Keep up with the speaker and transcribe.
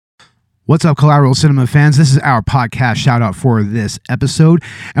What's up, Collateral Cinema fans? This is our podcast shout out for this episode,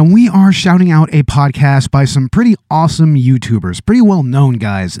 and we are shouting out a podcast by some pretty awesome YouTubers, pretty well-known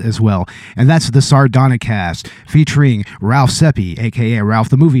guys as well, and that's the Sardonicast, featuring Ralph Seppi, aka Ralph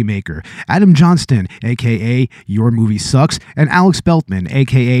the Movie Maker, Adam Johnston, aka Your Movie Sucks, and Alex Beltman,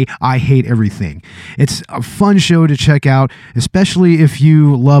 aka I Hate Everything. It's a fun show to check out, especially if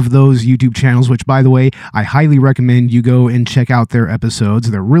you love those YouTube channels, which, by the way, I highly recommend you go and check out their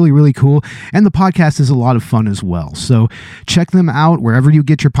episodes. They're really, really cool. And the podcast is a lot of fun as well. So check them out wherever you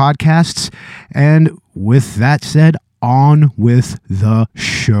get your podcasts. And with that said, on with the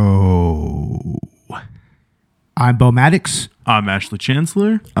show. I'm Bo Maddox. I'm Ashley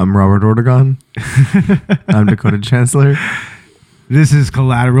Chancellor. I'm Robert Ortegon. I'm Dakota Chancellor. This is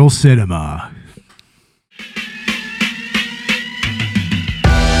Collateral Cinema.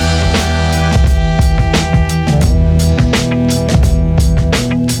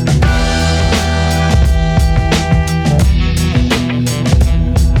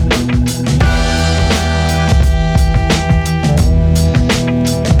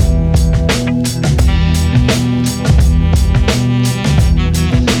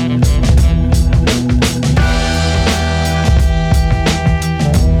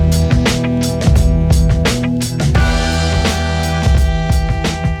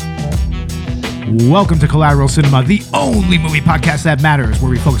 Welcome to Collateral Cinema, the only movie podcast that matters,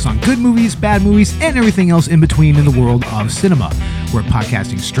 where we focus on good movies, bad movies, and everything else in between in the world of cinema. We're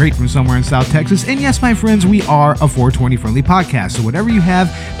podcasting straight from somewhere in South Texas, and yes, my friends, we are a 420 friendly podcast, so whatever you have,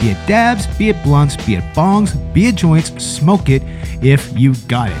 be it dabs, be it blunts, be it bongs, be it joints, smoke it if you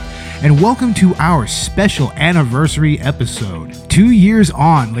got it. And welcome to our special anniversary episode. 2 years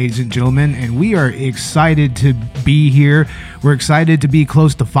on, ladies and gentlemen, and we are excited to be here. We're excited to be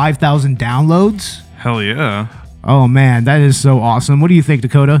close to 5,000 downloads. Hell yeah. Oh man, that is so awesome. What do you think,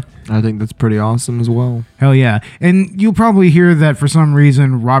 Dakota? I think that's pretty awesome as well. Hell yeah. And you'll probably hear that for some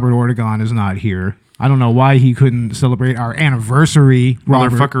reason Robert Ortegon is not here. I don't know why he couldn't celebrate our anniversary.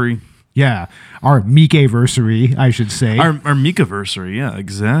 Motherfuckery. Yeah, our Meek-aversary, I should say. Our Meek-aversary, yeah,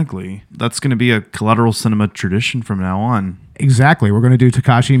 exactly. That's going to be a Collateral Cinema tradition from now on. Exactly. We're going to do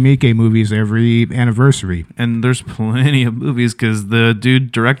Takashi Miike movies every anniversary. And there's plenty of movies because the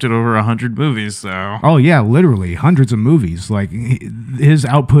dude directed over 100 movies, so... Oh, yeah, literally. Hundreds of movies. Like, his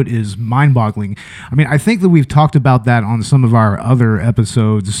output is mind-boggling. I mean, I think that we've talked about that on some of our other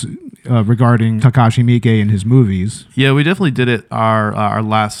episodes regarding Takashi Miike and his movies. Yeah, we definitely did it our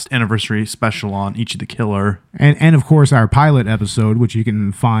last anniversary special on Ichi the Killer. And of course, our pilot episode, which you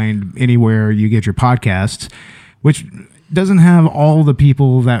can find anywhere you get your podcasts, which doesn't have all the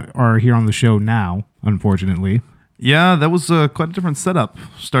people that are here on the show now, unfortunately. Yeah, that was quite a different setup,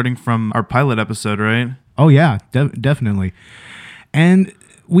 starting from our pilot episode, right? Oh, yeah, definitely. And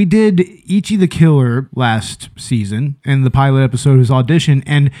we did Ichi the Killer last season, and the pilot episode was Audition,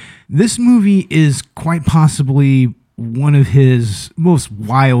 and this movie is quite possibly one of his most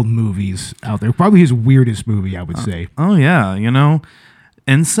wild movies out there. Probably his weirdest movie, I would say. Oh, yeah, you know,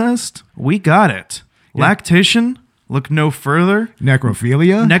 incest, we got it. Yeah. Lactation, look no further.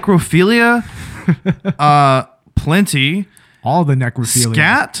 Necrophilia, plenty. All the necrophilia.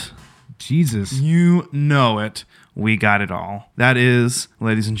 Scat, Jesus. You know it. We got it all. That is,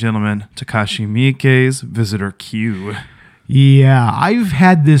 ladies and gentlemen, Takashi Miike's Visitor Q. Yeah, I've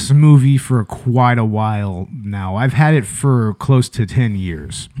had this movie for quite a while now. I've had it for close to 10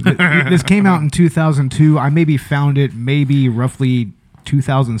 years. This came out in 2002. I maybe found it roughly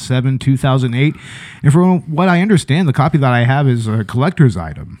 2007, 2008. And from what I understand, the copy that I have is a collector's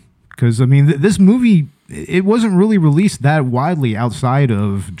item. Because, I mean, this movie, it wasn't really released that widely outside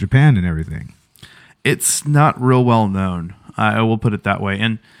of Japan and everything. It's not real well known. I will put it that way.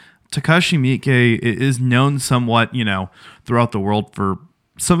 And Takashi Miike is known somewhat, you know, throughout the world for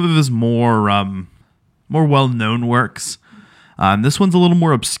some of his more well-known works. This one's a little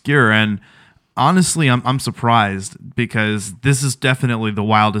more obscure, and honestly, I'm surprised because this is definitely the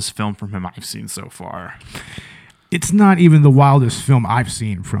wildest film from him I've seen so far. It's not even the wildest film I've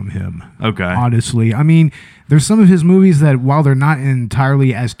seen from him. Okay. Honestly. I mean, there's some of his movies that, while they're not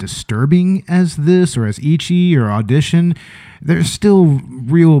entirely as disturbing as this or as Ichi or Audition, they're still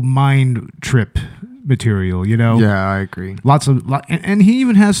real mind trip material, you know? Yeah, I agree. And he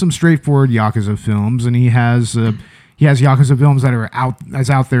even has some straightforward Yakuza films, and he has Yakuza films that are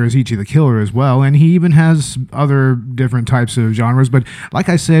out there as Ichi the Killer as well, and he even has other different types of genres. But like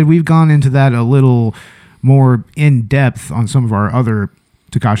I said, we've gone into that a little more in depth on some of our other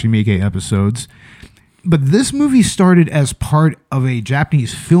Takashi Miike episodes. But this movie started as part of a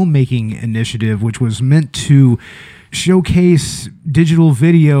Japanese filmmaking initiative, which was meant to showcase digital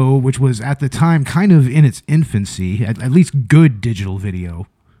video, which was at the time kind of in its infancy, at least good digital video.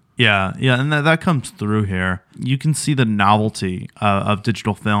 Yeah, and that comes through here. You can see the novelty of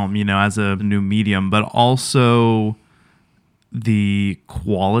digital film, as a new medium, but also the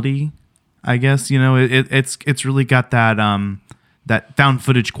quality, I guess. It's really got that found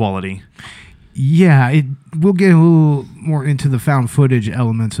footage quality. Yeah, we'll get a little more into the found footage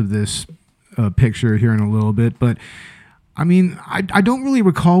elements of this picture here in a little bit, but I mean, I don't really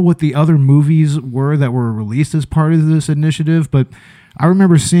recall what the other movies were that were released as part of this initiative, but I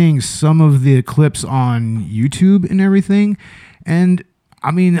remember seeing some of the clips on YouTube and everything, and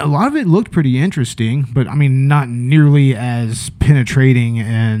I mean, a lot of it looked pretty interesting, but I mean, not nearly as penetrating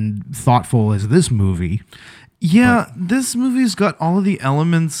and thoughtful as this movie. Yeah, this movie's got all of the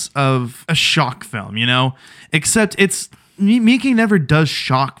elements of a shock film, except Miike never does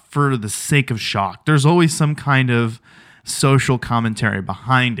shock for the sake of shock. There's always some kind of social commentary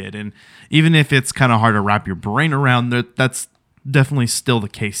behind it, and even if it's kind of hard to wrap your brain around, that's definitely still the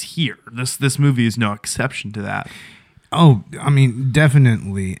case here. This movie is no exception to that. Oh, I mean,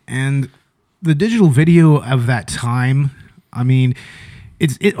 definitely. And the digital video of that time, I mean,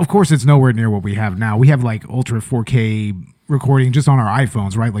 of course it's nowhere near what we have now. We have like ultra 4K recording just on our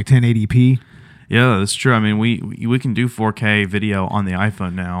iPhones, right? Like 1080p. Yeah, that's true. I mean, we can do 4K video on the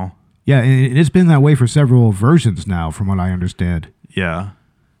iPhone now. Yeah, and it's been that way for several versions now, from what I understand. Yeah.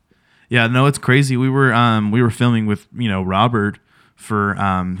 Yeah, no, it's crazy. We were filming with Robert for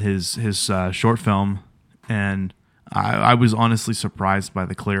his short film, and I was honestly surprised by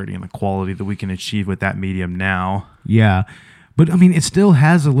the clarity and the quality that we can achieve with that medium now. Yeah, but I mean, it still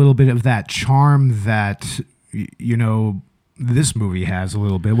has a little bit of that charm that this movie has a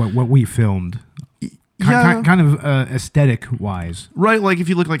little bit. What we filmed, kind of aesthetic wise, right? Like if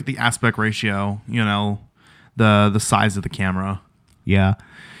you look like the aspect ratio, the size of the camera. Yeah.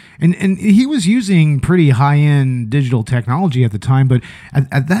 And he was using pretty high-end digital technology at the time, but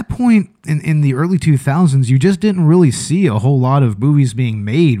at that point in the early 2000s, you just didn't really see a whole lot of movies being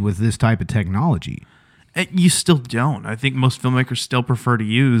made with this type of technology. And you still don't. I think most filmmakers still prefer to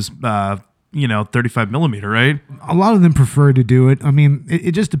use, 35 millimeter, right? A lot of them prefer to do it. I mean,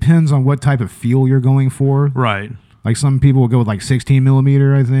 it just depends on what type of feel you're going for. Right. Like some people will go with like 16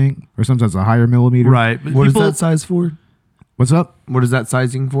 millimeter, I think, or sometimes a higher millimeter. Right. But what is that size for? What's up? What is that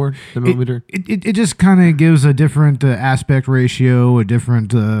sizing for, the millimeter? It just kind of gives a different aspect ratio, a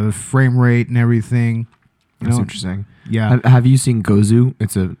different frame rate and everything. That's interesting. Yeah. Have you seen Gozu?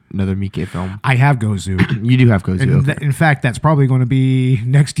 It's another Miike film. I have Gozu. You do have Gozu. Okay. In fact, that's probably going to be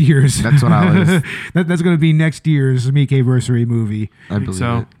next year's. That's what I was. That's going to be next year's Miike-versary movie. I believe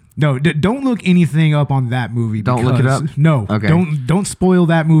so. It. No, don't look anything up on that movie. Don't look it up? No. Okay. Don't spoil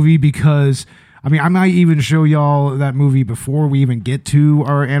that movie because... I mean, I might even show y'all that movie before we even get to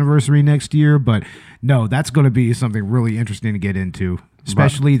our anniversary next year, but no, that's going to be something really interesting to get into,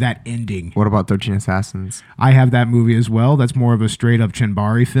 especially that ending. What about 13 Assassins? I have that movie as well. That's more of a straight-up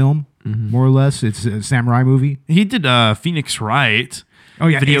Chinbari film, more or less. It's a samurai movie. He did Phoenix Wright. Oh,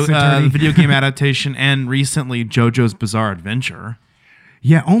 yeah. Video game adaptation, and recently JoJo's Bizarre Adventure.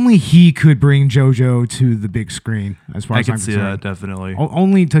 Yeah, only he could bring JoJo to the big screen, as far as I'm concerned. I can see that, definitely.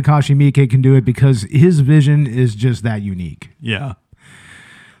 Only Takashi Miike can do it because his vision is just that unique. Yeah.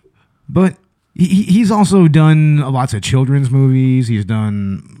 But he's also done lots of children's movies. He's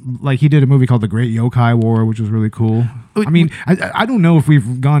done, he did a movie called The Great Yokai War, which was really cool. I mean, I don't know if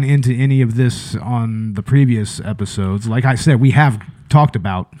we've gone into any of this on the previous episodes. Like I said, we have talked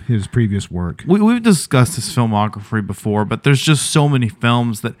about his previous work. We've discussed his filmography before, but there's just so many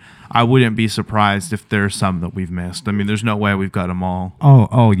films that I wouldn't be surprised if there's some that we've missed. I mean, there's no way we've got them all.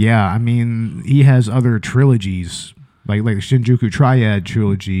 Oh yeah. I mean, he has other trilogies, like the Shinjuku Triad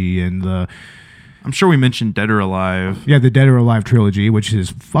trilogy and the... I'm sure we mentioned Dead or Alive. Yeah, the Dead or Alive trilogy, which is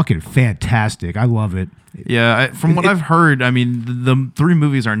fucking fantastic. I love it. Yeah, from what I've heard, I mean, the three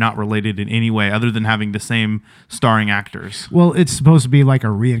movies are not related in any way other than having the same starring actors. Well, it's supposed to be like a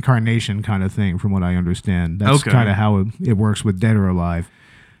reincarnation kind of thing, from what I understand. That's kind of how it works with Dead or Alive.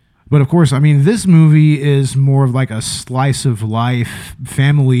 But of course, I mean, this movie is more of like a slice of life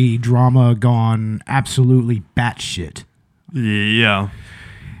family drama gone absolutely batshit. Yeah.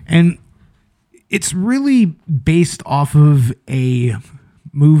 And it's really based off of a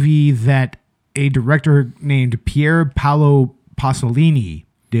movie that a director named Pier Paolo Pasolini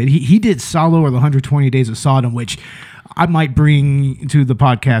did. He did Salo or the 120 Days of Sodom, which I might bring to the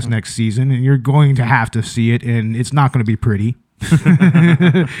podcast next season, and you're going to have to see it, and it's not going to be pretty.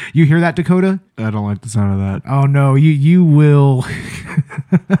 You hear that, Dakota? I don't like the sound of that. Oh no, you will.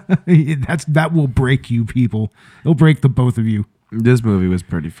 That will break you, people. It'll break the both of you. This movie was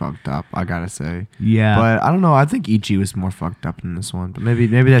pretty fucked up, I gotta say. Yeah, But I don't know. I think Ichi was more fucked up than this one. But maybe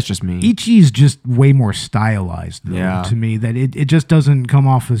that's just me. Ichi's just way more stylized, though, Yeah. to me. That it just doesn't come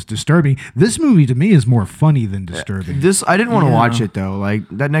off as disturbing. This movie, to me, is more funny than disturbing. This I didn't want to Yeah. watch it though. Like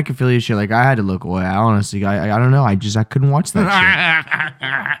that necrophilia shit. Like I had to look away. I honestly, I don't know. I couldn't watch that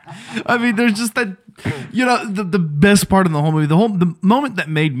shit. I mean, there's just that, the best part of the whole movie, the moment that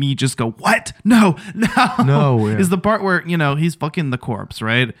made me just go, what? No, No, yeah. is the part where, he's fucking the corpse,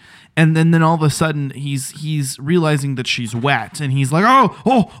 right? And then all of a sudden he's realizing that she's wet, and he's like,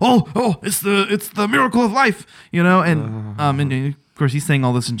 oh, it's the miracle of life, and of course he's saying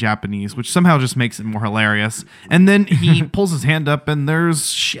all this in Japanese, which somehow just makes it more hilarious. And then he pulls his hand up, and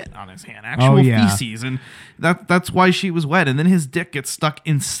there's shit on his hand, actual feces, and that's why she was wet. And then his dick gets stuck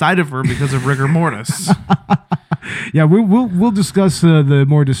inside of her because of rigor mortis. Yeah, we'll discuss the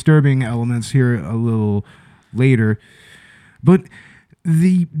more disturbing elements here a little later, but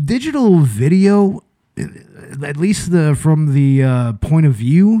the digital video, at least from the point of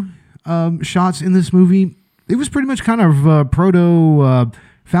view shots in this movie, it was pretty much kind of proto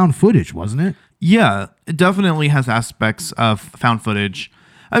found footage, wasn't it? Yeah, it definitely has aspects of found footage.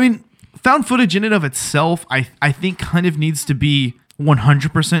 I mean, found footage in and of itself, I think kind of needs to be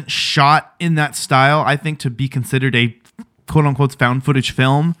 100% shot in that style, I think, to be considered a quote-unquote found footage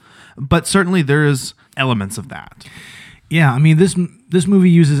film. But certainly there is elements of that. Yeah, I mean, this movie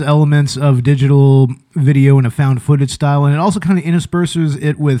uses elements of digital video in a found footage style, and it also kind of intersperses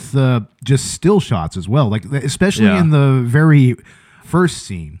it with just still shots as well, like especially in the very first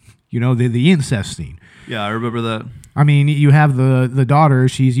scene, the incest scene. Yeah, I remember that. I mean, you have the daughter.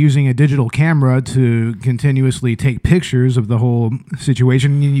 She's using a digital camera to continuously take pictures of the whole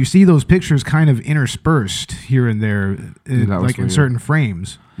situation, and you see those pictures kind of interspersed here and there, like in certain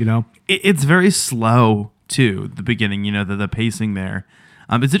frames. It's very slow too. The beginning, the pacing there.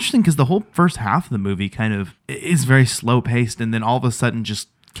 It's interesting because the whole first half of the movie kind of is very slow paced, and then all of a sudden, just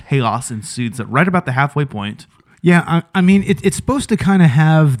chaos ensues at right about the halfway point. Yeah, I mean, it's supposed to kind of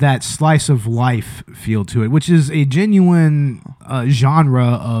have that slice of life feel to it, which is a genuine genre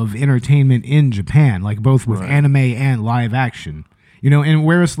of entertainment in Japan, like both with anime and live action. And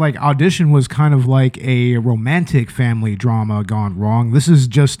whereas like Audition was kind of like a romantic family drama gone wrong, this is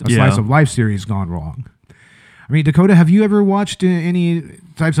just a slice of life series gone wrong. I mean, Dakota, have you ever watched any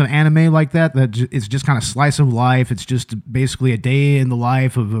types of anime like that? It's just kind of slice of life. It's just basically a day in the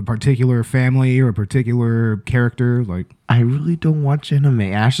life of a particular family or a particular character. Like, I really don't watch anime.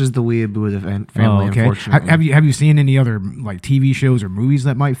 Ash is the weeaboo of the family, unfortunately. Have you seen any other like TV shows or movies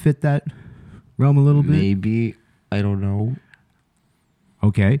that might fit that realm a little bit? Maybe. I don't know.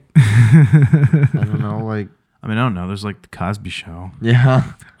 Okay. I don't know. Like, I mean, I don't know. There's like the Cosby Show.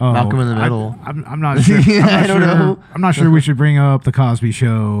 yeah. Oh, Malcolm in the Middle. I'm not sure. I don't know. I'm not sure we should bring up the Cosby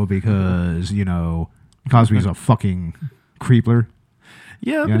Show because Cosby's a fucking creeper.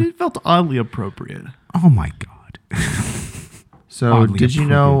 Yeah, but it felt oddly appropriate. Oh my god. So Oddly did you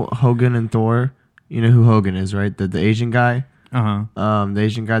know Hogan and Thor? You know who Hogan is, right? The Asian guy. The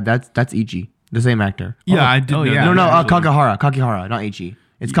Asian guy. That's Ichi, the same actor. Yeah, I did. Oh, know yeah. that, No, actually. Kakihara, not Ichi.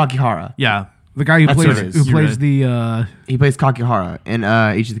 It's Kakihara. Yeah, The guy who That's plays what it is. who plays Right. the He plays Kakihara in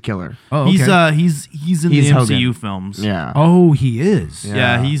Ichi the Killer. oh okay. he's in He's the Hogan. MCU films. Yeah. Oh, he is.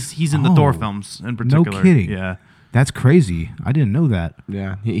 Yeah, he's in the Thor Oh. films in particular. kidding. Yeah. That's crazy. I didn't know that.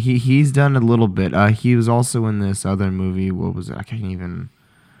 Yeah. He's done a little bit. He was also in this other movie. What was it? I can't even.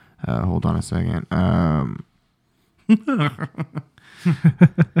 Hold on a second.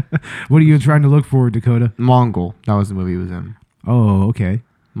 What are you trying to look for, Dakota? Mongol. That was the movie he was in. Oh, okay.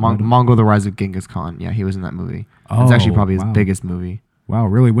 Mongol: The Rise of Genghis Khan. Yeah, he was in that movie. Oh, It's actually probably his wow. biggest movie. Wow,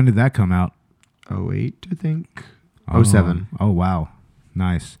 really? When did that come out? 08, I think. Oh, 07. Oh, wow.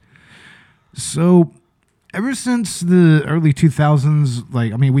 Nice. So, ever since the early 2000s,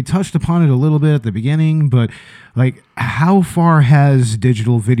 like, I mean, we touched upon it a little bit at the beginning, but, like, how far has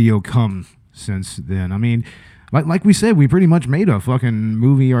digital video come since then? I mean, like we said, we pretty much made a fucking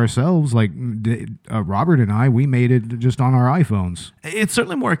movie ourselves. Like, Robert and I, we made it just on our iPhones. It's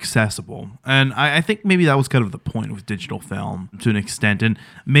certainly more accessible. And I think maybe that was kind of the point with digital film to an extent. And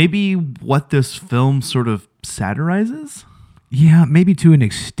maybe what this film sort of satirizes. Yeah, maybe to an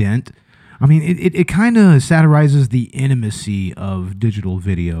extent. I mean, it kind of satirizes the intimacy of digital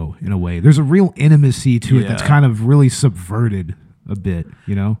video in a way. There's a real intimacy to it that's Yeah. kind of really subverted a bit,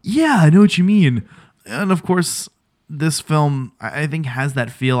 you know? Yeah, I know what you mean. And of course, this film, I think, has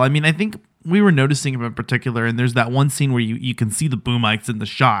that feel. I mean, I think we were noticing him in particular, and there's that one scene where you can see the boom mics in the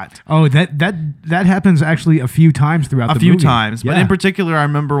shot. Oh, that happens actually a few times throughout the movie. A few times. But in particular, I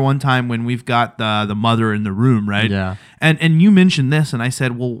remember one time when we've got the mother in the room, right? Yeah. And you mentioned this, and I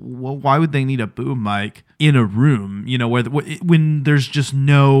said, well, why would they need a boom mic in a room, where when there's just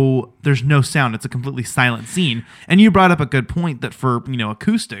no sound? It's a completely silent scene. And you brought up a good point that for,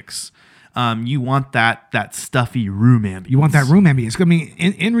 acoustics, you want that stuffy room ambience. You want that room ambience. I mean,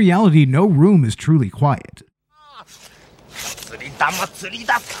 in reality, no room is truly quiet.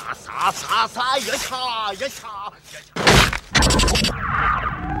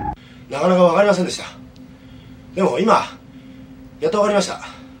 なかなか分かりませんでした。でも今やっと分かりました。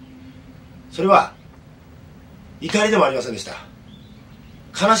それは怒りでもありませんでした。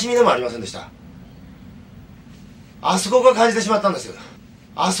悲しみでもありませんでした。あそこが感じてしまったんです。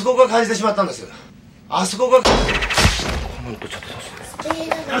あそこが感じてしまったんです。あそこが。この音ちょっと殺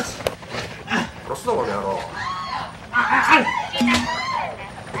すぞこの野郎。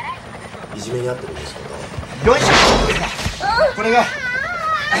いじめにあってるんですけど。よいしょ。これが。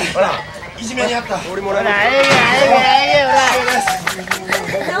ほら、いじめにあった。俺もらえる。ほ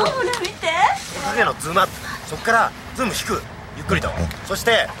ら見て。影のズームアップ。そこからズーム引く。ゆっくりと。そし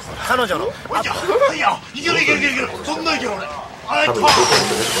て彼女の。いや、いける。そんないける俺。あいと。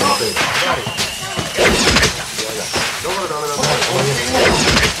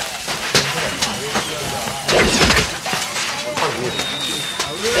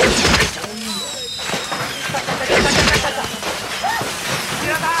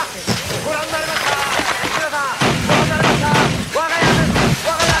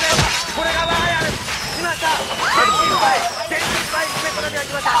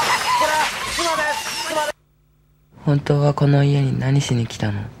本当はこの家に何しに来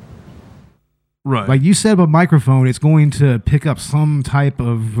たの? Right. Like you said about microphone, it's going to pick up some type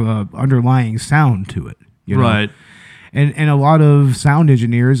of underlying sound to it. Right. And a lot of sound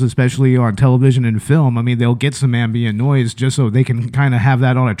engineers, especially on television and film, I mean, they'll get some ambient noise just so they can kind of have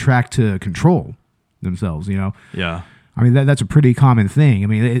that on a track to control themselves, Yeah. I mean, that's a pretty common thing. I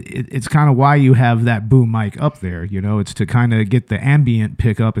mean, it's kind of why you have that boom mic up there, It's to kind of get the ambient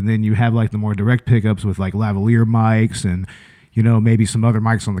pickup, and then you have like the more direct pickups with like lavalier mics and, maybe some other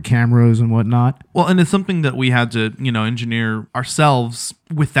mics on the cameras and whatnot. Well, and it's something that we had to, engineer ourselves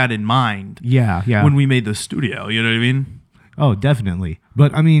with that in mind. Yeah. When we made the studio, you know what I mean? Oh, definitely.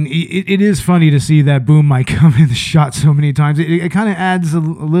 But, I mean, it is funny to see that boom mic come in the shot so many times. It kind of adds a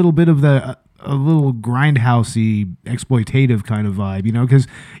little bit of a little grindhousey, exploitative kind of vibe, because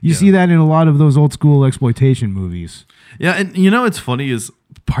you see that in a lot of those old school exploitation movies. Yeah, and it's funny is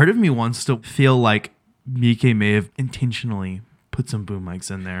part of me wants to feel like Miike may have intentionally put some boom mics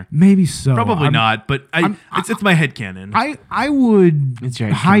in there. Maybe so. Probably not, but it's my headcanon. I would... It's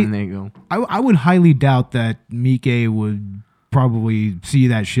your headcanon, there you go. I would highly doubt that Miike would probably see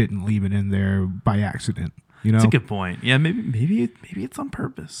that shit and leave it in there by accident. That's a good point. Yeah, maybe it's on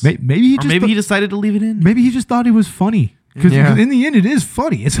purpose. Maybe he decided to leave it in. Maybe he just thought it was funny. Because in the end, it is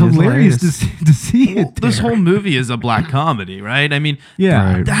funny. It's hilarious to see it. This whole movie is a black comedy, right? I mean,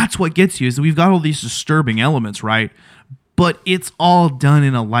 that's what gets you is we've got all these disturbing elements, right? But it's all done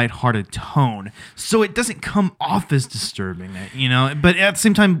in a lighthearted tone, so it doesn't come off as disturbing, But at the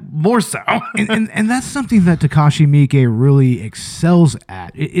same time, more so. and that's something that Takashi Miike really excels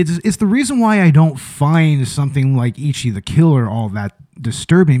at. It's the reason why I don't find something like Ichi the Killer all that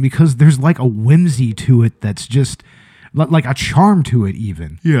disturbing, because there's like a whimsy to it that's just like a charm to it,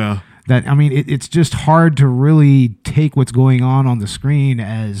 even. Yeah. That, I mean, it's just hard to really take what's going on the screen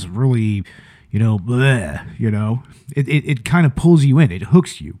as really, bleh, It kind of pulls you in. It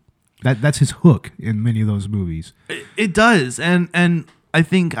hooks you. That's his hook in many of those movies. It does. And I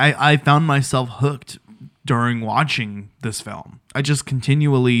think I found myself hooked during watching this film. I just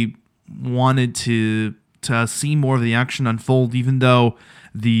continually wanted to see more of the action unfold, even though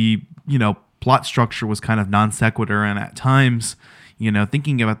the, plot structure was kind of non sequitur, and at times,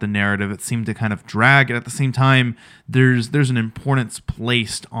 thinking about the narrative, it seemed to kind of drag. And at the same time, there's an importance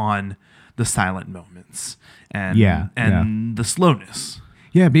placed on the silent moments and the slowness.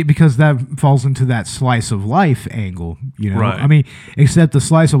 Yeah, because that falls into that slice of life angle, Right. I mean, except the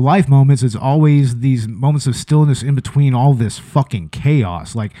slice of life moments, it's always these moments of stillness in between all this fucking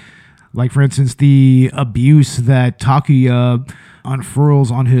chaos. Like for instance, the abuse that Takuya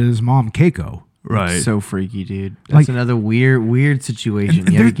unfurls on his mom, Keiko. Right. It's so freaky, dude. That's another weird situation.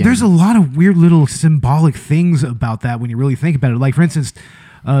 There's a lot of weird little symbolic things about that when you really think about it. Like, for instance,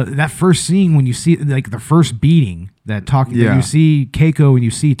 that first scene when you see like the first beating that you see Keiko and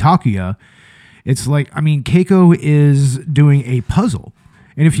you see Takuya, it's like, I mean, Keiko is doing a puzzle,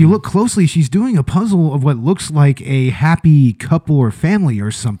 And if you look closely, she's doing a puzzle of what looks like a happy couple or family or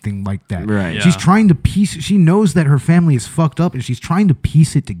something like that. Right. Yeah. She's trying to she knows that her family is fucked up and she's trying to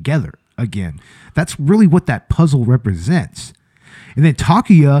piece it together again. That's really what that puzzle represents. And then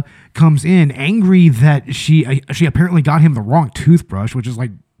Takuya comes in angry that she apparently got him the wrong toothbrush, which is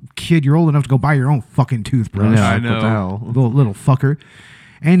like, kid, you're old enough to go buy your own fucking toothbrush. I What the know. hell? Little fucker.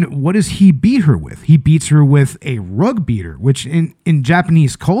 And what does he beat her with? He beats her with a rug beater, which in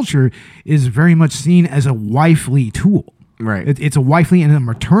Japanese culture is very much seen as a wifely tool. Right. It's a wifely and a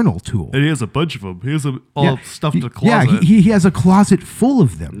maternal tool. And he has a bunch of them. He has all stuffed in a Yeah, closet. he has a closet full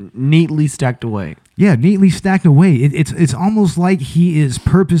of them. Neatly stacked away. Yeah, neatly stacked away. It's almost like he is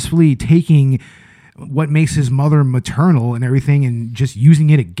purposefully taking what makes his mother maternal and everything and just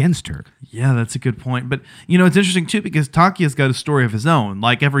using it against her. Yeah, that's a good point. But, it's interesting, too, because Takuya's got a story of his own,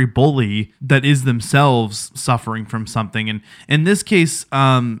 like every bully that is themselves suffering from something. And in this case,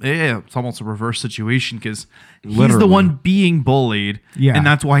 it's almost a reverse situation because he's the Literally. one being bullied, Yeah. and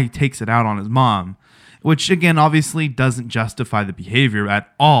that's why he takes it out on his mom, which, again, obviously doesn't justify the behavior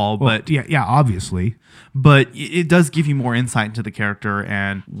at all, but yeah, obviously. but it does give you more insight into the character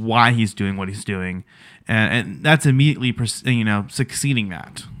and why he's doing what he's doing. And that's immediately, succeeding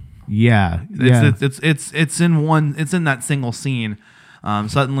that. Yeah, yeah. It's in that single scene.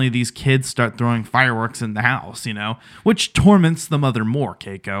 Suddenly these kids start throwing fireworks in the house, which torments the mother more,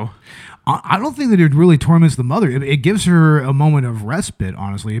 Keiko. I don't think that it really torments the mother. It gives her a moment of respite,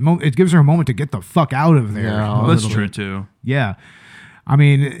 honestly. It gives her a moment to get the fuck out of there. Yeah, a That's little true bit. too. Yeah. I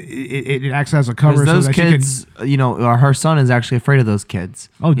mean, it acts as a cover. Because those so that kids, her son is actually afraid of those kids.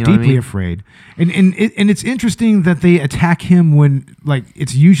 Oh, You know what I deeply mean? afraid. And it's interesting that they attack him when, like,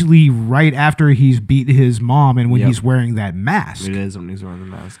 it's usually right after he's beat his mom and when Yep. he's wearing that mask. It is when he's wearing the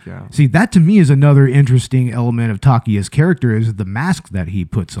mask, yeah. See, that to me is another interesting element of Takuya's character is the mask that he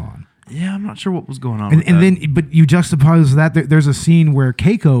puts on. Yeah, I'm not sure what was going on. And, with and that. then, but you juxtapose that. There's a scene where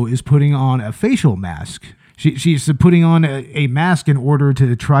Keiko is putting on a facial mask. She's putting on a mask in order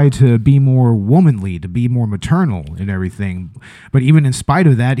to try to be more womanly, to be more maternal and everything. But even in spite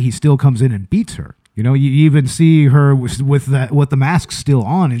of that, he still comes in and beats her. You even see her with the mask still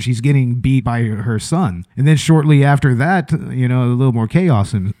on, and she's getting beat by her son. And then shortly after that, a little more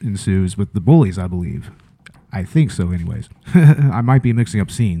chaos ensues with the bullies, I believe. I think so, anyways. I might be mixing up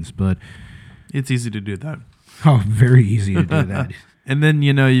scenes, but it's easy to do that. very easy to do that. And then,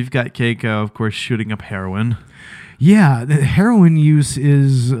 you've got Keiko, of course, shooting up heroin. Yeah, the heroin use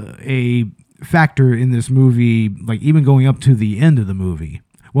is a factor in this movie, like even going up to the end of the movie.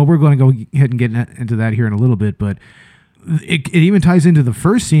 Well, we're going to go ahead and get into that here in a little bit, but it even ties into the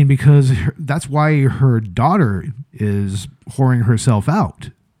first scene because that's why her daughter is whoring herself out,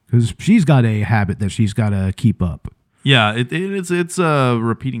 because she's got a habit that she's got to keep up. Yeah, it's a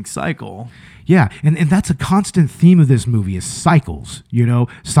repeating cycle. Yeah, and that's a constant theme of this movie is cycles,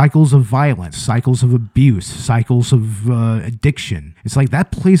 cycles of violence, cycles of abuse, cycles of addiction. It's like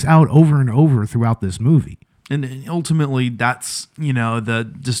that plays out over and over throughout this movie. And ultimately, that's,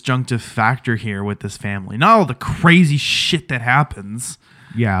 the disjunctive factor here with this family. Not all the crazy shit that happens.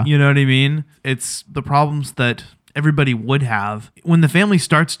 Yeah. You know what I mean? It's the problems that everybody would have. When the family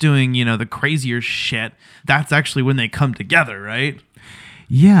starts doing, the crazier shit, that's actually when they come together, right?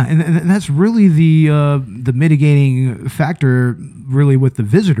 Yeah, and that's really the mitigating factor, really, with the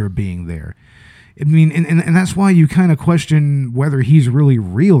visitor being there. I mean, and that's why you kind of question whether he's really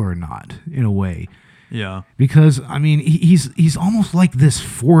real or not, in a way. Yeah. Because, I mean, he's almost like this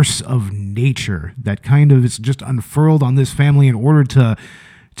force of nature that kind of is just unfurled on this family in order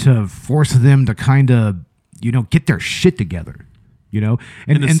to force them to kind of, get their shit together. And,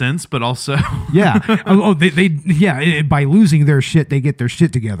 in a sense, but also yeah. They by losing their shit, they get their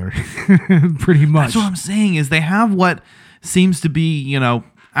shit together. Pretty much. That's what I'm saying is they have what seems to be,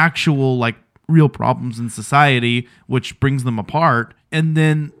 actual like real problems in society, which brings them apart. And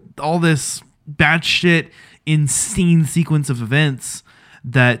then all this bad shit, insane sequence of events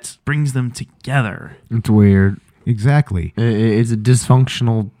that brings them together. It's weird. Exactly. It's a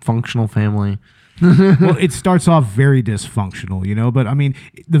functional family. Well, it starts off very dysfunctional, but I mean,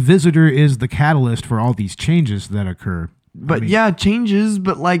 the visitor is the catalyst for all these changes that occur. But changes,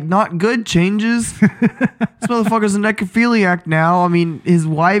 but like not good changes. This motherfucker's a necrophiliac now. I mean, his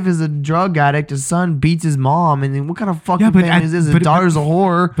wife is a drug addict. His son beats his mom. And then what kind of fucking family is this? His daughter's a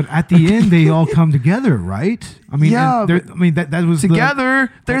whore. But at the end, they all come together, right? I mean, Yeah, that was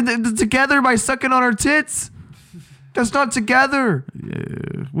together. They're together by sucking on her tits. That's not together.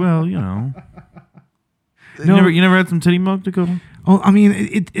 Well, You never had some titty milk, Dakota? Well, I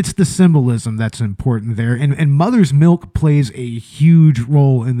mean, it's the symbolism that's important there, and mother's milk plays a huge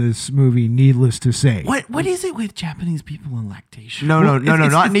role in this movie. Needless to say, What is it with Japanese people and lactation? No,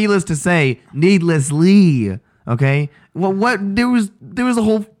 not needless to say, needlessly. Okay. Well, what there was a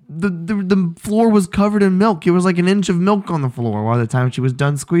whole the floor was covered in milk. It was like an inch of milk on the floor by the time she was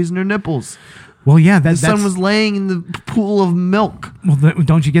done squeezing her nipples. Well, yeah, The son was laying in the pool of milk. Well,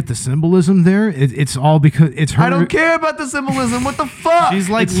 don't you get the symbolism there? It's all because it's her. I don't care about the symbolism. What the fuck? She's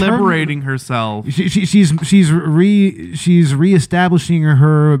like It's liberating herself. She's reestablishing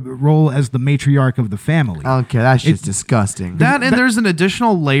her role as the matriarch of the family. Okay, that's just disgusting. There's an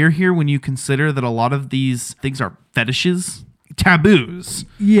additional layer here when you consider that a lot of these things are fetishes, taboos,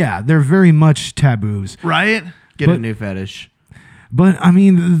 Yeah, they're very much taboos. right? Get a but- new fetish. But I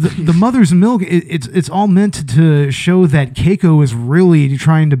mean, the mother's milk. It's all meant to show that Keiko is really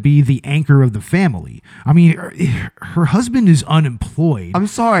trying to be the anchor of the family. I mean, her husband is unemployed. I'm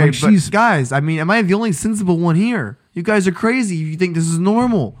sorry, Like, but guys, I mean, am I the only sensible one here? You guys are crazy if you think this is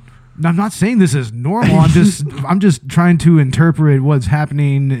normal. I'm not saying this is normal. I'm just trying to interpret what's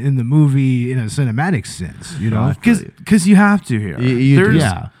happening in the movie in a cinematic sense. You know, Because you have to here. You do.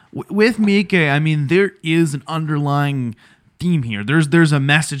 Yeah. With Miike, I mean, there is an underlying theme here. There's a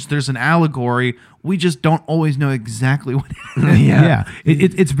message. There's an allegory. We just don't always know exactly what it is. Yeah.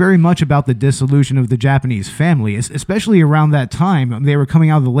 It's very much about the dissolution of the Japanese family, especially around that time. They were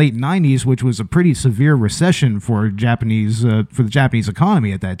coming out of the late 90s, which was a pretty severe recession for the Japanese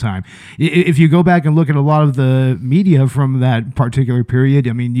economy at that time. If you go back and look at a lot of the media from that particular period,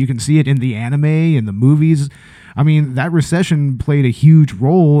 I mean, you can see it in the anime, in the movies. I mean, that recession played a huge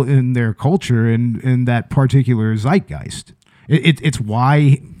role in their culture and in that particular zeitgeist. It's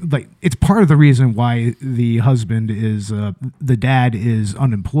why, like, it's part of the reason why the husband is, the dad is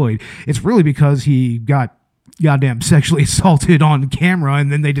unemployed. It's really because he got goddamn sexually assaulted on camera,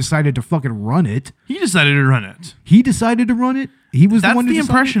 and then they decided to fucking run it. He decided to run it. He decided to run it. He was That's the one who the decided?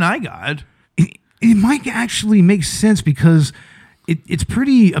 impression I got. It might actually make sense because it's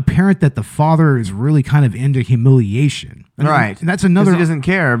pretty apparent that the father is really kind of into humiliation. And Right. And that's another. He doesn't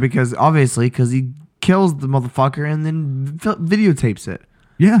care because he kills the motherfucker and then videotapes it.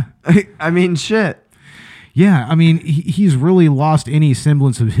 Yeah. I mean, shit. Yeah. I mean, he's really lost any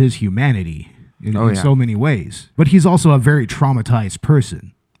semblance of his humanity in so many ways. But he's also a very traumatized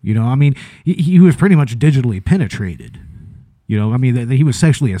person. You know, I mean, he was pretty much digitally penetrated. You know, I mean, he was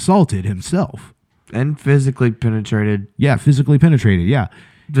sexually assaulted himself. And physically penetrated. Yeah, physically penetrated. Yeah.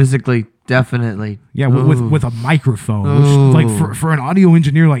 Physically, definitely. Yeah, with a microphone, which, like for an audio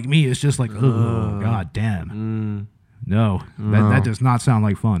engineer like me, it's just like, oh, god damn. No, that does not sound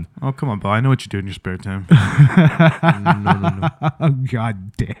like fun. Oh, come on, Bo. I know what you do in your spare time.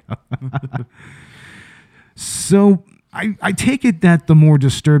 God damn. So I take it that the more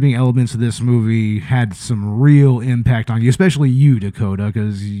disturbing elements of this movie had some real impact on you, especially you, Dakota,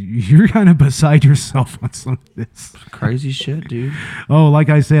 because you're kind of beside yourself on some of this. Crazy shit, dude. Oh, like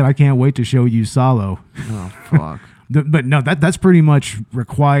I said, I can't wait to show you Salo. Oh, fuck. But no, that's pretty much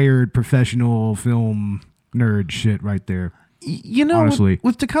required professional film nerd shit right there. You know, honestly,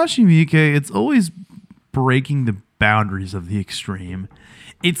 with Takashi Miike, it's always breaking the boundaries of the extreme.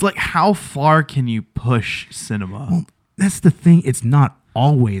 It's like, how far can you push cinema? Well, that's the thing. It's not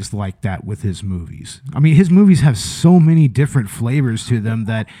always like that with his movies. I mean, his movies have so many different flavors to them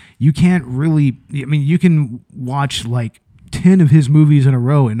that you can't really. I mean, you can watch like 10 of his movies in a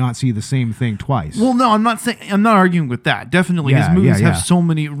row and not see the same thing twice. Well, no, I'm not arguing with that. Definitely, his movies have so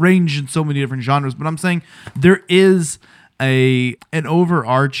many range in so many different genres. But I'm saying there is an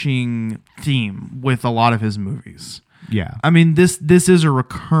overarching theme with a lot of his movies. Yeah, I mean, this is a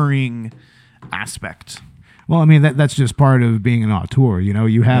recurring aspect. Well, I mean that's just part of being an auteur. You know,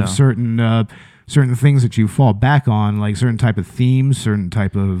 you have certain things that you fall back on, like certain type of themes, certain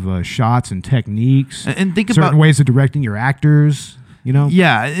type of shots and techniques, and think certain about ways of directing your actors. You know,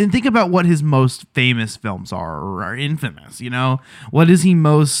 yeah, and think about what his most famous films are infamous. You know, what is he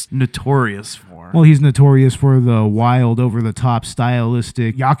most notorious for? Well, he's notorious for the wild, over-the-top,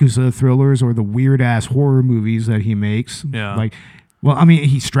 stylistic Yakuza thrillers or the weird-ass horror movies that he makes. Yeah. Like, well, I mean,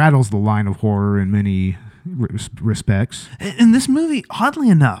 he straddles the line of horror in many respects. And this movie, oddly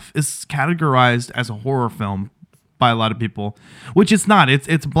enough, is categorized as a horror film by a lot of people, which it's not.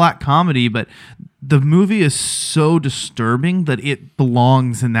 It's black comedy, but the movie is so disturbing that it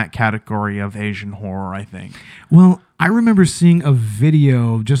belongs in that category of Asian horror, I think. Well, I remember seeing a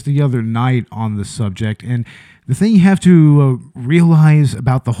video just the other night on the subject, and the thing you have to realize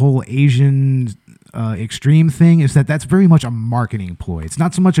about the whole Asian extreme thing is that that's very much a marketing ploy. It's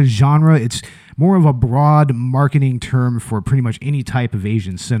not so much a genre. It's more of a broad marketing term for pretty much any type of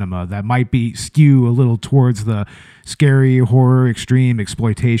Asian cinema that might be skew a little towards the scary, horror, extreme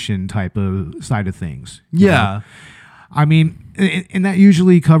exploitation type of side of things. You know? I mean, and that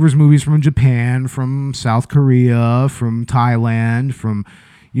usually covers movies from Japan, from South Korea, from Thailand, from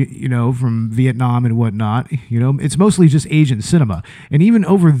from Vietnam and whatnot. It's mostly just Asian cinema. And even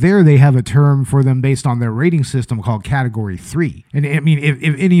over there, they have a term for them based on their rating system called Category 3. And I mean, if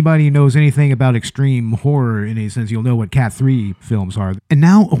anybody knows anything about extreme horror in any sense, you'll know what Cat 3 films are. And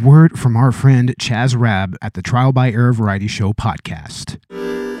now a word from our friend Chaz Rab at the Trial by Error Variety Show podcast.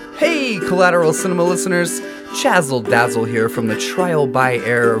 Hey, Collateral Cinema listeners. Chazzle Dazzle here from the Trial by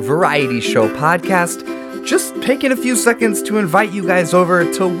Error Variety Show podcast. Just taking a few seconds to invite you guys over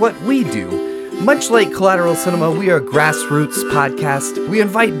to what we do. Much like Collateral Cinema, we are a grassroots podcast. We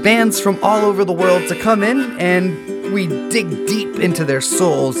invite bands from all over the world to come in, and we dig deep into their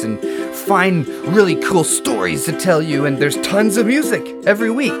souls and find really cool stories to tell you, and there's tons of music every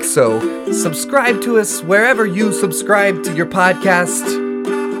week. So subscribe to us wherever you subscribe to your podcast.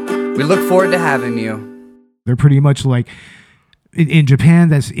 We look forward to having you. They're pretty much like... In Japan,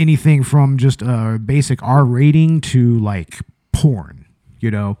 that's anything from just a basic R rating to like porn,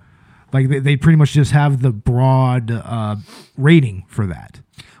 Like they pretty much just have the broad rating for that.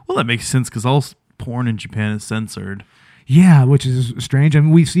 Well, that makes sense because all porn in Japan is censored. Yeah, which is strange. I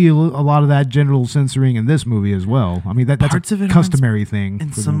mean, we see a lot of that general censoring in this movie as well. I mean, that's Parts a of it customary thing.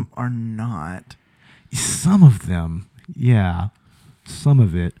 And some are not. Some of them, yeah. Some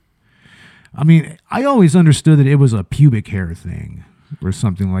of it. I mean, I always understood that it was a pubic hair thing or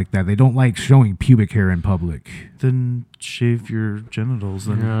something like that. They don't like showing pubic hair in public. Then shave your genitals,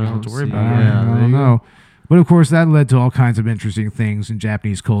 then you don't have to worry about it. I don't know. But of course, that led to all kinds of interesting things in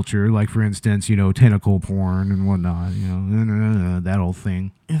Japanese culture, like, for instance, tentacle porn and whatnot, that whole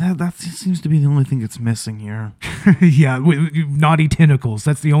thing. Yeah, that seems to be the only thing that's missing here. Yeah, naughty tentacles.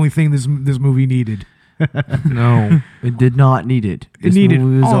 That's the only thing this movie needed. No, it did not need it. It needed.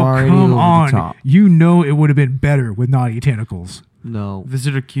 Come on! The top. It would have been better with naughty tentacles. No.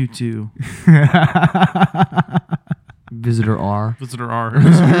 Visitor Q2. Visitor R. Visitor R.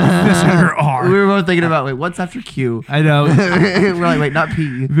 Visitor R. We were both thinking about what's after Q? I know. We're like, wait, not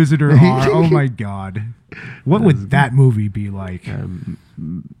P. Visitor R. Oh my God, what would that movie be like?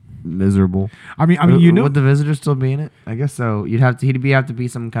 Miserable. I mean, would the Visitor still be in it? I guess so. He'd have to be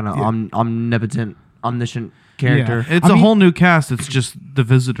some kind of omniscient character. Yeah. It's a whole new cast. It's just the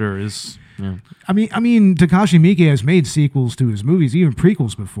Visitor is. Yeah. I mean, Takashi Miike has made sequels to his movies, even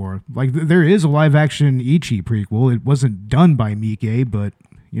prequels before. Like there is a live action Ichi prequel. It wasn't done by Miike, but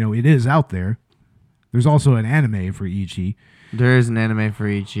it is out there. There's also an anime for Ichi. There is an anime for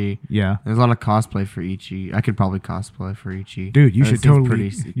Ichi. Yeah. There's a lot of cosplay for Ichi. I could probably cosplay for Ichi. Dude, you should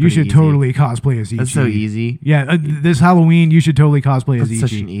totally cosplay as Ichi. That's so easy. Yeah, this Halloween you should totally cosplay as Ichi.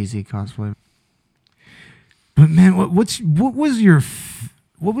 That's such an easy cosplay. But man, what was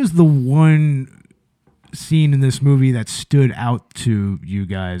the one scene in this movie that stood out to you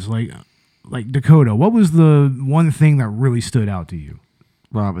guys? Like Dakota, what was the one thing that really stood out to you?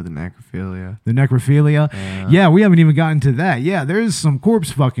 Robert, the necrophilia. The necrophilia? Yeah, we haven't even gotten to that. Yeah, there's some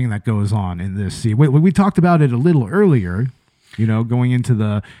corpse fucking that goes on in this scene. We talked about it a little earlier, going into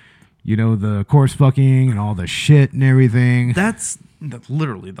the corpse fucking and all the shit and everything. That's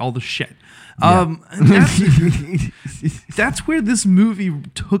literally all the shit. Yeah. That's where this movie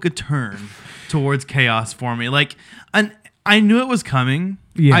took a turn towards chaos for me. Like, and I knew it was coming.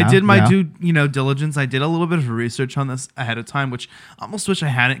 Yeah, I did my due diligence. I did a little bit of research on this ahead of time, which I almost wish I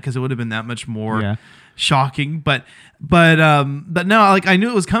hadn't because it would have been that much more shocking. But no, like I knew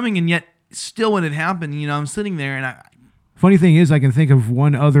it was coming, and yet still when it happened, I'm sitting there and Funny thing is, I can think of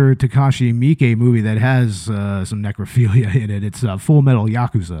one other Takashi Miike movie that has some necrophilia in it. It's Full Metal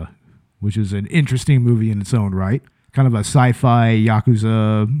Yakuza, which is an interesting movie in its own right. Kind of a sci-fi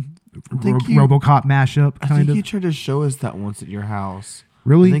Yakuza RoboCop mashup. I think you tried to show us that once at your house.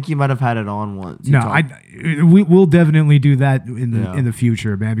 Really? I think you might have had it on once. We'll definitely do that in the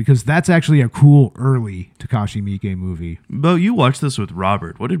future, man, because that's actually a cool early Takashi Miike movie. Bo, you watched this with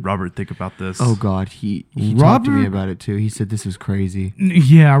Robert. What did Robert think about this? Oh God, he talked to me about it too. He said this was crazy.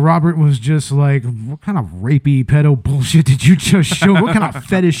 Yeah, Robert was just like, "What kind of rapey pedo bullshit did you just show? What kind of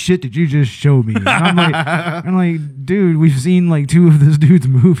fetish shit did you just show me?" And I'm like, dude, we've seen like 2 of this dude's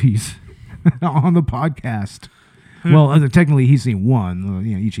movies on the podcast. Well, technically, he's seen 1,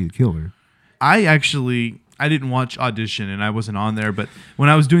 Ichi the Killer. I didn't watch Audition, and I wasn't on there, but when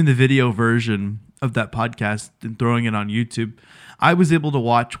I was doing the video version of that podcast and throwing it on YouTube, I was able to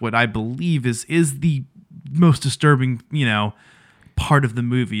watch what I believe is the most disturbing, part of the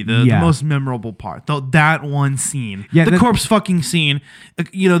movie, the most memorable part, that one scene, the corpse fucking scene,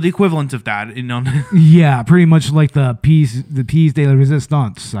 the equivalent of that. Yeah, pretty much like the piece de la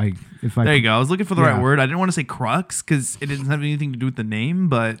resistance. There you go. I was looking for the right word. I didn't want to say crux because it didn't have anything to do with the name,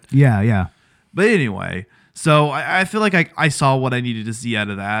 but yeah. But anyway, so I feel like I saw what I needed to see out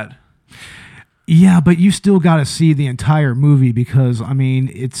of that. Yeah, but you still got to see the entire movie because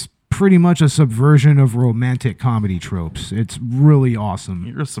it's pretty much a subversion of romantic comedy tropes. It's really awesome.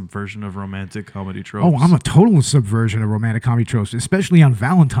 You're a subversion of romantic comedy tropes. Oh, I'm a total subversion of romantic comedy tropes, especially on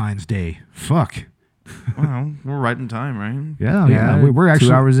Valentine's Day. Fuck. Well, we're right in time, right? Yeah. We're actually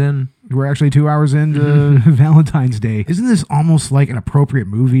 2 hours in. We're actually 2 hours into Valentine's Day. Isn't this almost like an appropriate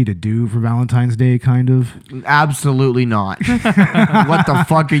movie to do for Valentine's Day, kind of? Absolutely not. What the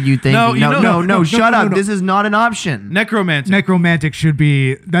fuck are you thinking? No, shut up. This is not an option. Necromantic. Necromantic should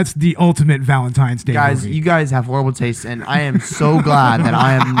be, that's the ultimate Valentine's Day guys, movie. You guys have horrible taste, and I am so glad that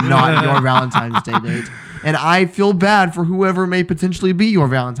I am not your Valentine's Day date. And I feel bad for whoever may potentially be your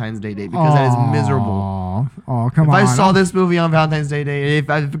Valentine's Day date because that is miserable. Oh, come on. If I saw this movie on Valentine's Day, if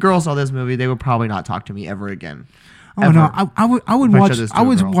a girl saw this movie, they would probably not talk to me ever again. Oh ever. No, I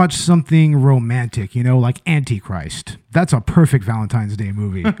would watch something romantic, like Antichrist. That's a perfect Valentine's Day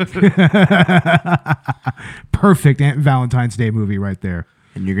movie. Perfect Valentine's Day movie right there.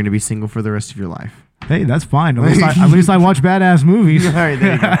 And you're going to be single for the rest of your life. Hey, that's fine. At least I watch badass movies. All right,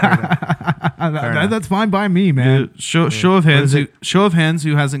 there you go. That's fine by me, man. Show of hands. Show of hands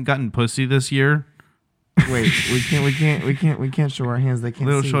who hasn't gotten pussy this year. Wait, we can't show our hands. They can't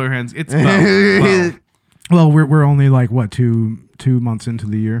Little see. show your hands. It's about, well, we're only like what two months into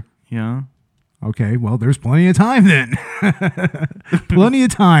the year. Yeah. Okay, well, there's plenty of time then. Plenty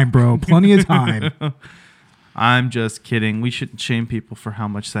of time, bro. Plenty of time. I'm just kidding. We shouldn't shame people for how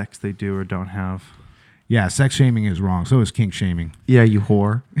much sex they do or don't have. Yeah, sex shaming is wrong. So is kink shaming. Yeah, you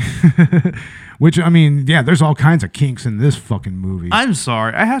whore. Which, there's all kinds of kinks in this fucking movie. I'm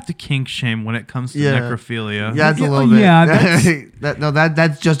sorry. I have to kink shame when it comes to necrophilia. Yeah, that's a little bit. Yeah,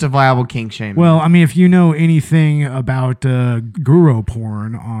 that's justifiable kink shaming. Well, if you know anything about guru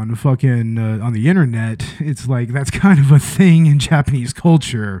porn on fucking on the internet, it's like that's kind of a thing in Japanese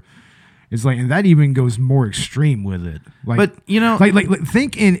culture. It's like, and that even goes more extreme with it. Like, but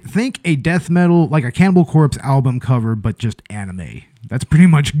think a death metal, like a Cannibal Corpse album cover, but just anime. That's pretty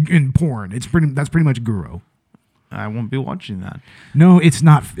much in porn. That's pretty much guru. I won't be watching that. No, it's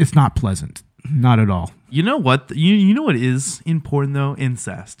not. It's not pleasant. Not at all. You know what? You know what is in porn though?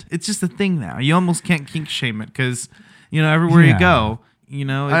 Incest. It's just a thing now. You almost can't kink shame it because everywhere you go.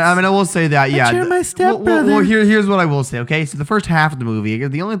 I will say that, yeah. You're my stepbrother. Well, here's what I will say, okay? So the first half of the movie,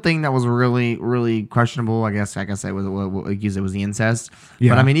 the only thing that was really, really questionable, I guess I can say, was the incest.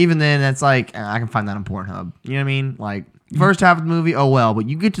 Yeah. But, even then, that's like, I can find that on Pornhub. You know what I mean? Like, first half of the movie, oh well. But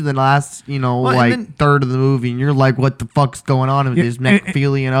you get to the last, third of the movie, and you're like, what the fuck's going on with this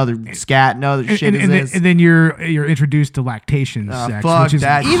necrophilia and other scat and other shit is this? And then you're introduced to lactation sex, which is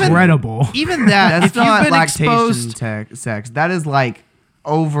that. incredible. Even that, that's if you've not been lactation exposed, sex. That is like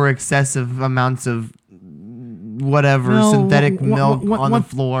over excessive amounts of whatever synthetic milk on the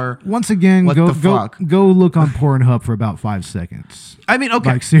floor. Once again, what go look on Pornhub for about 5 seconds. Okay.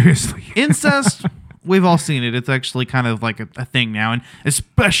 Like, seriously. Incest, we've all seen it. It's actually kind of like a thing now, and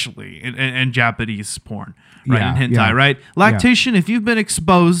especially in Japanese porn, right? In hentai, right? Lactation, if you've been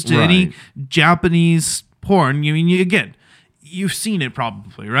exposed to any Japanese porn, you've seen it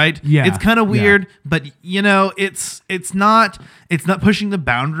probably, right? Yeah. It's kind of weird, but it's not pushing the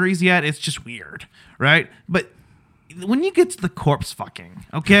boundaries yet. It's just weird, right? But when you get to the corpse fucking,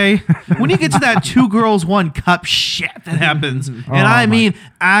 okay? When you get to that 2 girls 1 cup shit that happens, mean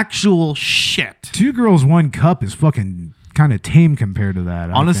actual shit. 2 girls 1 cup is fucking kind of tame compared to that.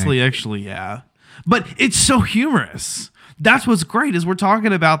 Honestly, actually, yeah. But it's so humorous. That's what's great is we're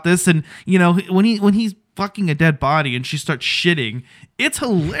talking about this, and when he's fucking a dead body and she starts shitting, it's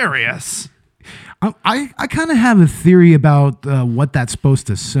hilarious. I kind of have a theory about what that's supposed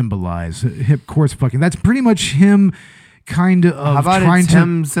to symbolize. Hip corpse fucking. That's pretty much him kind of How about trying it's to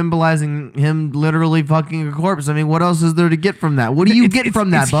him symbolizing him literally fucking a corpse? What else is there to get from that? What do you get from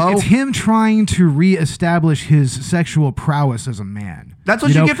that, Bo? It's him trying to reestablish his sexual prowess as a man. That's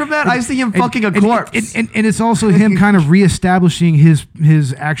what you get from that? I see him fucking a corpse. And it's also him kind of reestablishing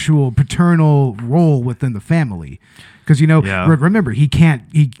his actual paternal role within the family. because Yeah. remember he can't.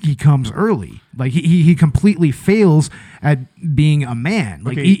 He comes early. Like he completely fails at being a man.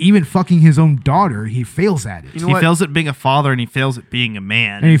 Like Okay. even fucking his own daughter, he fails at it. You know He what? fails at being a father, and he fails at being a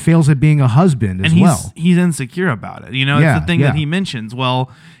man. And he fails at being a husband as and well. he's insecure about it. Yeah, It's the thing yeah. that he mentions.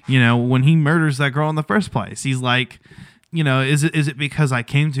 Well, when he murders that girl in the first place, he's like, is it because I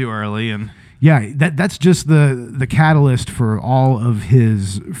came too early? And Yeah, that's just the catalyst for all of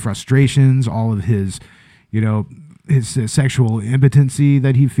his frustrations, all of his, his sexual impotency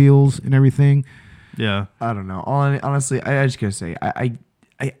that he feels and everything. yeah, I don't know. Honestly, I just gotta say, I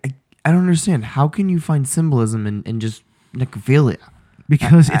don't understand. How can you find symbolism in just necrophilia?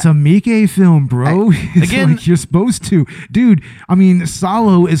 Because it's a Miike film, bro. It's again- like you're supposed to. Dude, I mean,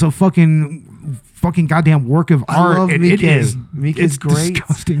 Salo is a fucking goddamn work of I art. love It Miike. is. Miike's It's great.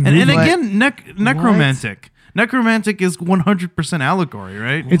 disgusting. and movie. again, necromantic. Necromantic is 100% allegory,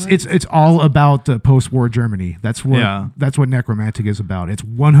 right? It's all about post-war Germany. That's what Yeah. Necromantic is about. It's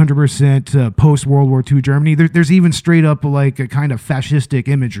 100% post-World War II Germany. There's even straight up like a kind of fascistic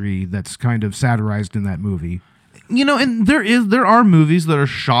imagery that's kind of satirized in that movie. And there are movies that are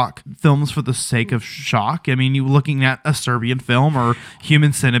shock films for the sake of shock. I mean, you looking at a Serbian film or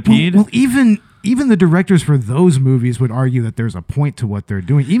Human Centipede. Well, even the directors for those movies would argue that there's a point to what they're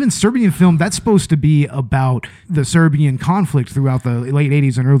doing. Even Serbian film, that's supposed to be about the Serbian conflict throughout the late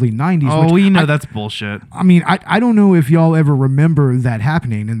 80s and early 90s. oh, which that's bullshit. I mean, I don't know if y'all ever remember that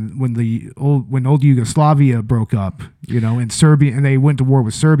happening, and when old Yugoslavia broke up, and Serbia, and they went to war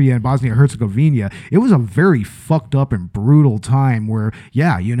with Serbia and Bosnia Herzegovina, it was a very fucked up and brutal time where,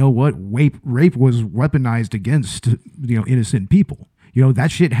 yeah, you know what, rape was weaponized against innocent people.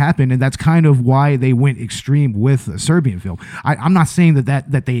 That shit happened, and that's kind of why they went extreme with the Serbian film. I'm not saying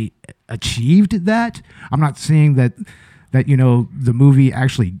that they achieved that. I'm not saying that the movie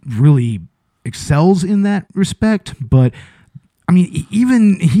actually really excels in that respect, but I mean,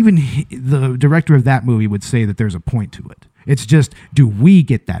 even the director of that movie would say that there's a point to it. It's just, do we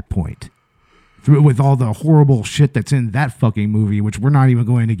get that point? With all the horrible shit that's in that fucking movie, which we're not even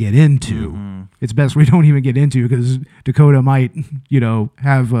going to get into. It's best we don't even get into because Dakota might,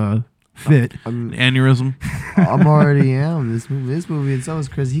 have a fit. Aneurysm. I'm already am. This movie itself is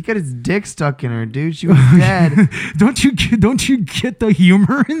crazy. He got his dick stuck in her, dude. She was dead. Don't you get the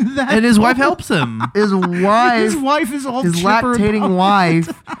humor in that? And his wife helps him. His wife, His wife is all his chipper lactating about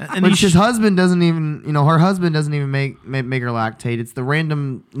wife, And which he his husband doesn't even, her husband doesn't even make her lactate. It's the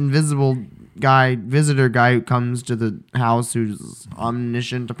random invisible visitor guy who comes to the house who's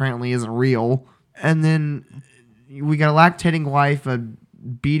omniscient, apparently isn't real. And then we got a lactating wife, a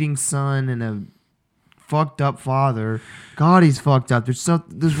beating son, and a fucked up father. God, he's fucked up. There's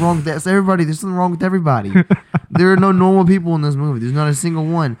wrong with that. Everybody, there's something wrong with everybody. There are no normal people in this movie. There's not a single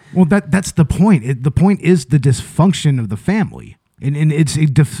one. Well, that's the point. The point is the dysfunction of the family. And it's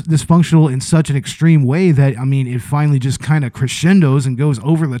dysfunctional in such an extreme way that, I mean, it finally just kind of crescendos and goes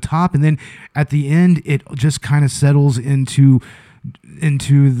over the top. And then at the end, it just kind of settles into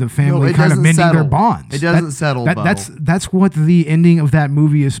the family it kind of doesn't mending their settle. bonds. It doesn't settle, Bo. That's what the ending of that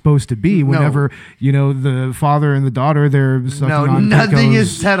movie is supposed to be. Whenever, the father and the daughter, they're sucking on nothing Keiko's,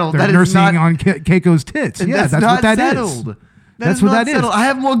 is settled. They're That is nursing not- on Keiko's tits. Yeah, that's not what that is. settled. That's what that is. I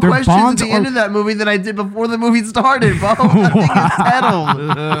have more Their questions at bonds the end are- of that movie than I did before the movie started, Bo. Nothing is settled.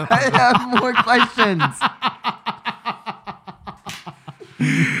 I have more questions.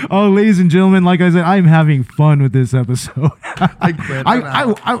 Oh, ladies and gentlemen, like I said, I'm having fun with this episode. I quit. I'm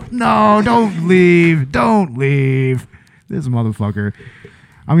out. No, don't leave. Don't leave. This motherfucker.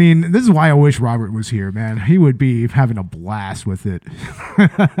 I mean, this is why I wish Robert was here, man. He would be having a blast with it.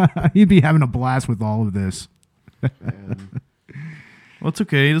 He'd be having a blast with all of this. Well, it's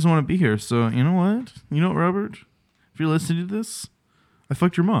okay. He doesn't want to be here. So, you know what? Robert? If you're listening to this, I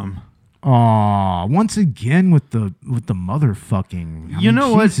fucked your mom. Aw, once again with the motherfucking. You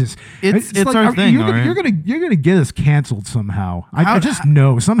know what? Jesus. It's our thing, You're all right? you're gonna get us canceled somehow. I just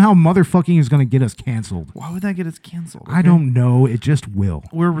know somehow motherfucking is gonna get us canceled. Why would that get us canceled? I don't know. It just will.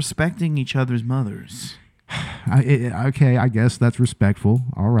 We're respecting each other's mothers. Okay, I guess that's respectful.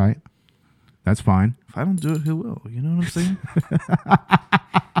 All right, that's fine. If I don't do it, who will? You know what I'm saying?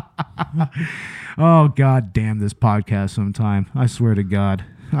 Oh, God damn this podcast sometime. I swear to God.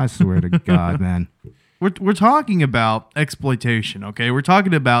 I swear to God, man. We're talking about exploitation, okay? We're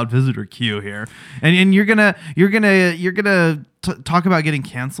talking about Visitor Q here, and you're gonna talk about getting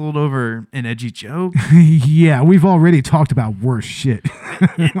canceled over an edgy joke. Yeah, we've already talked about worse shit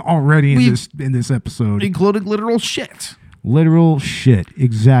already in this episode. Including literal shit. Literal shit,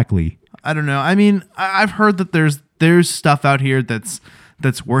 exactly. I don't know. I mean, I've heard that there's stuff out here that's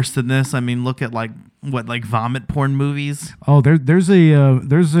worse than this. I mean, look at like like vomit porn movies? Oh, there's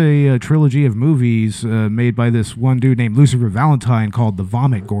a trilogy of movies made by this one dude named Lucifer Valentine called the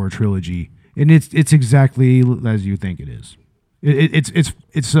Vomit Gore trilogy, and it's exactly as you think it is.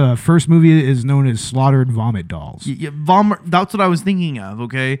 Its first movie is known as Slaughtered Vomit Dolls. Vomit. That's what I was thinking of.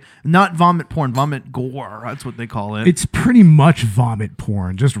 Okay, not vomit porn, vomit gore. That's what they call it. It's pretty much vomit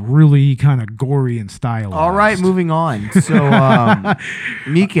porn, just really kind of gory and stylized. All right, moving on. So,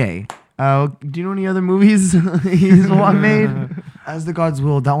 Mike, do you know any other movies he's made? As the Gods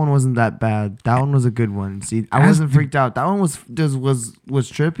Will, that one wasn't that bad. That one was a good one. See, I wasn't freaked out. That one was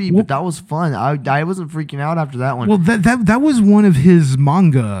trippy, but that was fun. I wasn't freaking out after that one. Well, that was one of his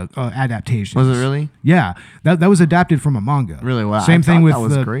manga adaptations. Was it really? Yeah, that was adapted from a manga. Really? Wow. Same thing with that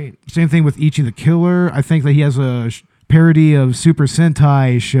was great. Same thing with Ichi the Killer. I think that he has a parody of Super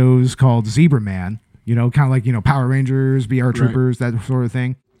Sentai shows called Zebra Man. You know, kind of like Power Rangers, BR Troopers, that sort of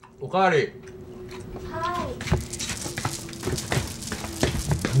thing. おかわり。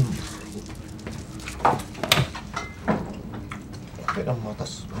これがまた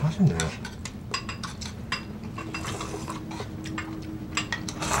素晴らしいんだよ。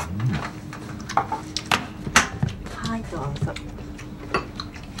はいどうぞ。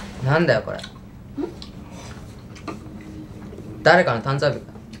なんだよこれ。誰かの誕生日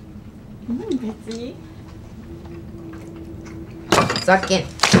か。別に。ふざけん。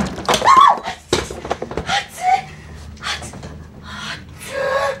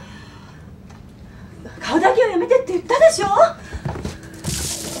顔だけはやめてって言ったでしょ。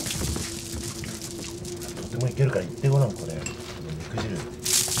とてもいけるから言ってごらんこれ。肉汁。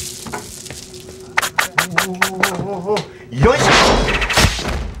よいしょ。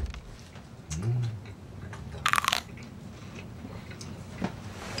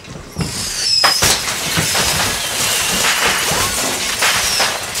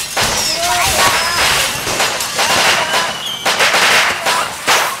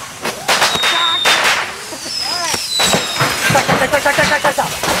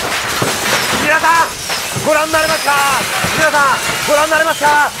ご覧になれますか。皆さんご覧になれます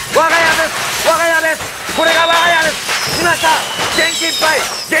か。我が家です。我が家です。これが我が家です。来ました。元気いっぱい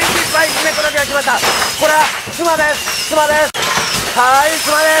猫だけが来ました。これは妻です。妻です。はい、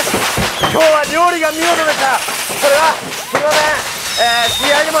妻です。今日は料理が見事でした。これはすみません、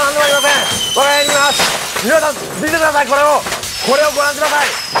試合にも何でもありません。我が家にいます。皆さん見てください。これをご覧ください。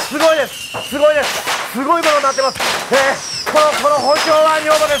すごいです。すごいです。すごいものになってます。この包丁は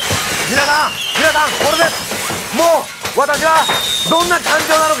女房です。皆さんこれです。もう私はどんな感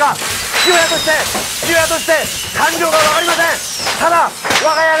情なのか父親として感情が分かりません。ただ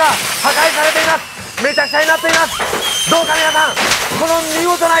我が家が破壊されています。めちゃくちゃになっています。どうか皆さんこの見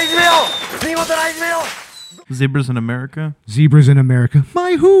事ないじめを Zebras in America? Zebras in America.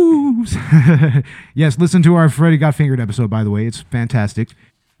 My hooves! Yes, listen to our Freddy Got Fingered episode, by the way. It's fantastic.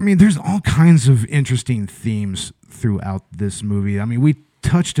 I mean, there's all kinds of interesting themes throughout this movie. I mean, we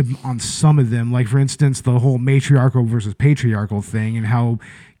touched on some of them, like, for instance, the whole matriarchal versus patriarchal thing and how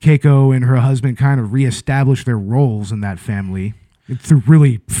Keiko and her husband kind of reestablished their roles in that family through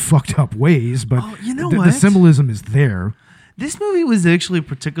really fucked up ways, but the symbolism is there. This movie was actually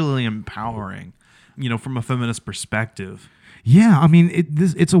particularly empowering, from a feminist perspective. Yeah, I mean,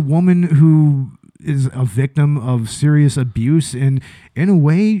 it's a woman who is a victim of serious abuse, and in a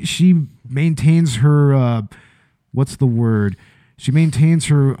way, she maintains her, what's the word? She maintains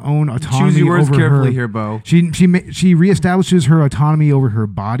her own autonomy. Choose your words over carefully her, here, Bo. She reestablishes her autonomy over her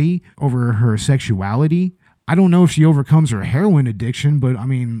body, over her sexuality. I don't know if she overcomes her heroin addiction, but I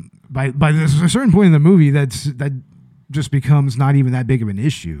mean, by a certain point in the movie, that just becomes not even that big of an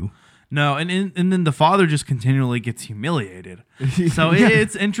issue. No, and then the father just continually gets humiliated. So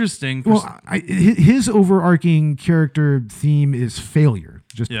it's interesting. Well, his overarching character theme is failure,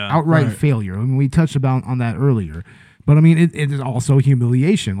 just outright failure. I mean, we touched on that earlier. But I mean, it is also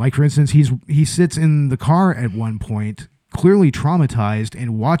humiliation. Like, for instance, he sits in the car at one point, clearly traumatized,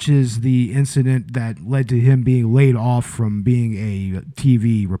 and watches the incident that led to him being laid off from being a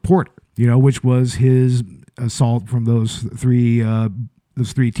TV reporter, which was his assault from those three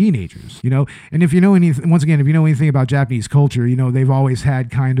teenagers, and if you know anything about Japanese culture, they've always had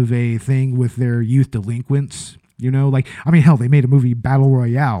kind of a thing with their youth delinquents, hell, they made a movie Battle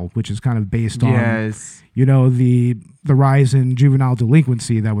Royale, which is kind of based on, the rise in juvenile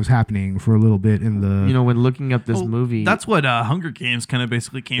delinquency that was happening for a little bit in the, when looking up this movie, that's what Hunger Games kind of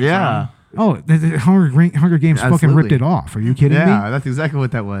basically came from. Oh, the Hunger Games fucking ripped it off. Are you kidding me? Yeah, that's exactly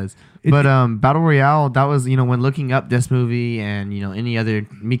what that was. But Battle Royale, that was, when looking up this movie and, any other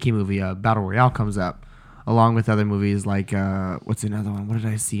Mickey movie, Battle Royale comes up. along with other movies like what's another one? What did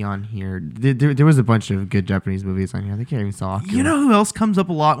I see on here? There was a bunch of good Japanese movies on here. I think I even saw Akira. You know who else comes up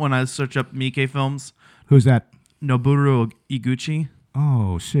a lot when I search up Miike films? Who's that? Noboru Iguchi.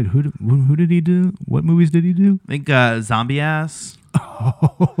 Oh shit! Who did he do? What movies did he do? I think Zombie Ass.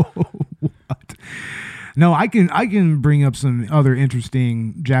 What? No, I can bring up some other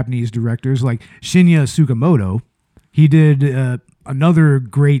interesting Japanese directors like Shinya Tsukamoto. He did another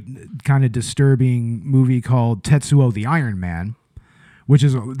great kind of disturbing movie called Tetsuo the Iron Man, which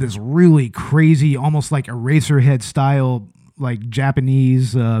is this really crazy, almost like Eraserhead style, like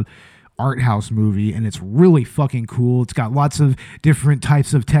Japanese art house movie, and it's really fucking cool. It's got lots of different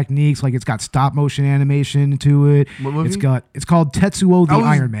types of techniques, like it's got stop motion animation to it. What movie? It's called Tetsuo the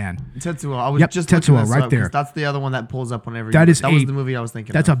Iron Man. Tetsuo. I was Yep, just Tetsuo, looking this right up, there. 'cause that's the other one that pulls up whenever. That that was the movie I was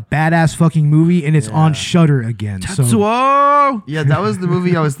thinking. That's of. a badass fucking movie, and it's on Yeah. Shudder again. So Tetsuo! Yeah, that was the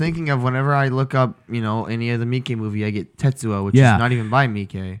movie I was thinking of whenever I look up, any of the Miike movie. I get Tetsuo, which Yeah. is not even by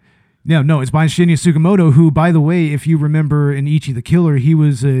Miike. no, it's by Shinya Tsukamoto, who, by the way, if you remember in Ichi the Killer, he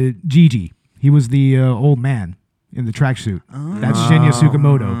was Gigi. He was the old man in the tracksuit. That's Shinya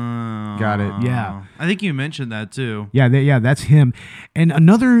Tsukamoto. Got it. Yeah. I think you mentioned that too. Yeah, that's him. And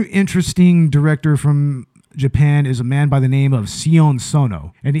another interesting director from Japan is a man by the name of Sion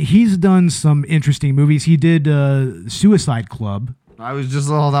Sono. And he's done some interesting movies. He did Suicide Club. I was just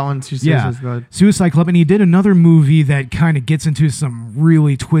that one too. Yeah, Good. Suicide Club. And he did another movie that kind of gets into some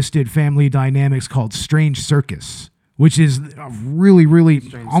really twisted family dynamics called Strange Circus, which is a really, really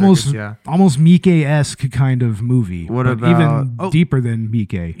Strange almost Circus, yeah. almost Miike-esque kind of movie. What but about- even deeper than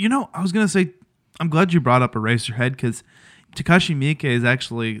Miike? You know, I was going to say, I'm glad you brought up Eraserhead because Takashi Miike is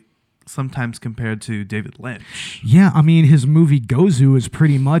actually sometimes compared to David Lynch. Yeah, I mean, his movie Gozu is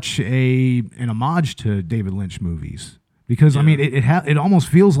pretty much an homage to David Lynch movies. Because, I mean, it almost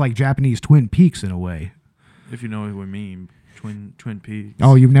feels like Japanese Twin Peaks in a way. If you know what we mean. Twin Peaks.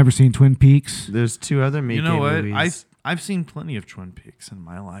 Oh, you've never seen Twin Peaks? There's two other Miike You know what? movies. I've seen plenty of Twin Peaks in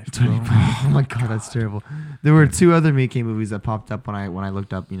my life. Bro. Oh my god, that's terrible. There were two other Miike movies that popped up when I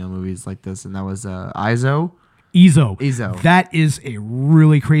looked up, movies like this, and that was Izo. Izo. That is a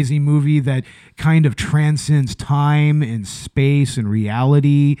really crazy movie that kind of transcends time and space and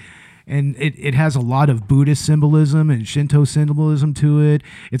reality. And it has a lot of Buddhist symbolism and Shinto symbolism to it.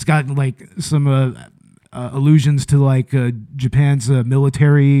 It's got like some allusions to like Japan's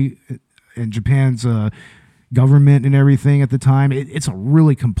military and Japan's government and everything at the time. It's a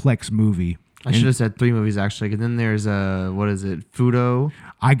really complex movie. I should have said three movies actually. And then there's Fudo.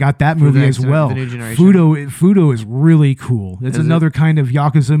 I got that movie as well. The New Generation. Fudo is really cool. It's Is another it? kind of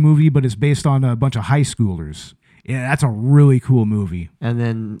Yakuza movie, but it's based on a bunch of high schoolers. Yeah, that's a really cool movie. And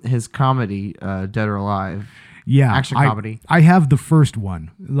then his comedy, Dead or Alive. Yeah, Action comedy. I have the first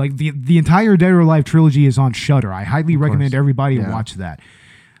one. Like the entire Dead or Alive trilogy is on Shudder. I highly recommend everybody watch that.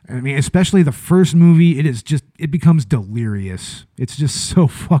 I mean, especially the first movie. It becomes delirious. It's just so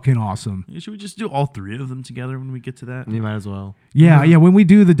fucking awesome. Should we just do all three of them together when we get to that? You might as well. Yeah. When we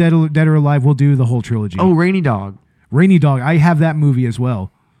do the Dead or Alive, we'll do the whole trilogy. Oh, Rainy Dog. Rainy Dog. I have that movie as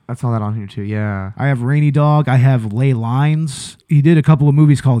well. I saw that on here too. Yeah. I have Rainy Dog. I have Ley Lines. He did a couple of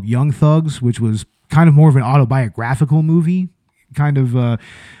movies called Young Thugs, which was kind of more of an autobiographical movie, kind of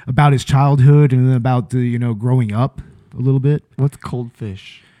about his childhood and about the growing up a little bit. What's Cold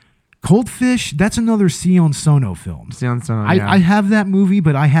Fish? Cold Fish. That's another Sion Sono film. Sion Sono. I have that movie,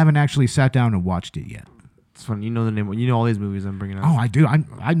 but I haven't actually sat down and watched it yet. It's fun. You know the name. You know all these movies I'm bringing up. Oh, I do.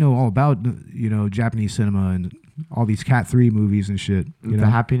 I know all about Japanese cinema and all these Cat 3 movies and shit. The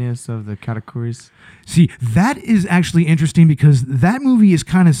happiness of the katakuri's. See, that is actually interesting because that movie is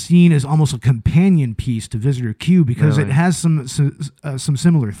kind of seen as almost a companion piece to Visitor Q because it has some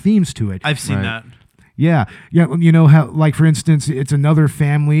similar themes to it. I've seen that. Yeah. You know how, like, for instance, it's another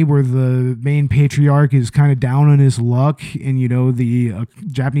family where the main patriarch is kind of down on his luck, and the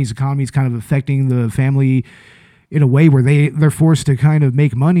Japanese economy is kind of affecting the family in a way where they're forced to kind of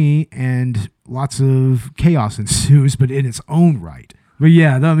make money, and lots of chaos ensues, but in its own right. But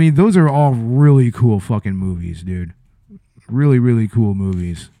yeah, I mean, those are all really cool fucking movies, dude. Really, really cool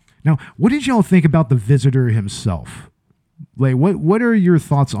movies. Now, what did y'all think about the Visitor himself? Like, what are your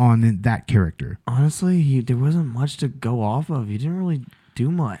thoughts on that character? Honestly, there wasn't much to go off of. He didn't really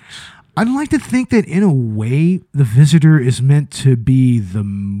do much. I'd like to think that in a way, the Visitor is meant to be the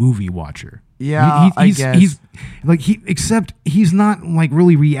movie watcher. Yeah, I guess. He's like except he's not like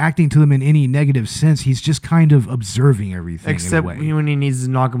really reacting to them in any negative sense. He's just kind of observing everything. Except in a way. when he needs to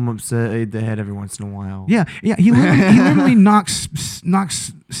knock him upside the head every once in a while. Yeah. He literally knocks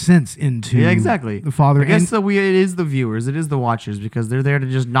sense into exactly. the father. I guess it is the viewers, it is the watchers, because they're there to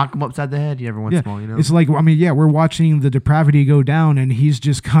just knock him upside the head every once in a while. You know, it's like we're watching the depravity go down, and he's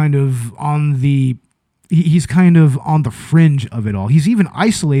just kind of on the. He's kind of on the fringe of it all. He's even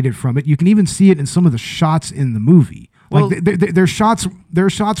isolated from it. You can even see it in some of the shots in the movie. Well, there's shots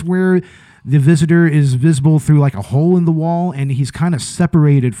where the visitor is visible through like a hole in the wall, and he's kind of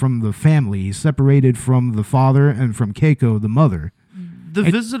separated from the family. He's separated from the father and from Keiko, the mother. The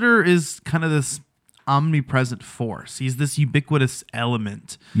visitor is kind of this omnipresent force. He's this ubiquitous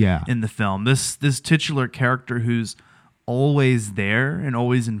element in the film. This titular character who's always there and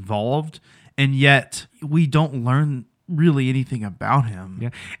always involved. And yet we don't learn really anything about him. Yeah.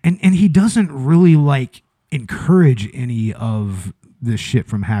 And he doesn't really like encourage any of this shit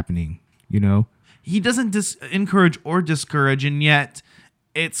from happening, you know? He doesn't encourage or discourage, and yet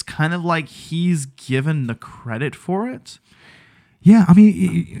it's kind of like he's given the credit for it. Yeah, I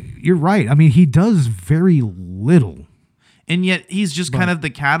mean, you're right. I mean, he does very little. And yet he's just kind of the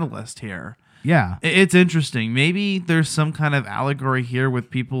catalyst here. Yeah. It's interesting. Maybe there's some kind of allegory here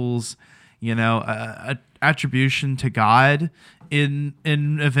with people's attribution to God in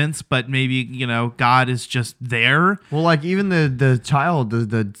events, but maybe God is just there. Well, like even the child,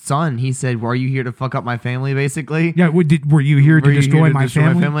 the son, he said, "Are you here to fuck up my family?" Basically, yeah. Were you here to destroy my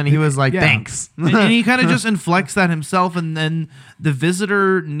family? And he was like, "Thanks." and he kind of just inflects that himself, and then the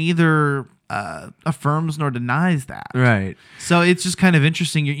visitor neither affirms nor denies that. Right. So it's just kind of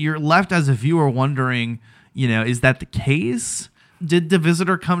interesting. You're left as a viewer wondering, is that the case? Did the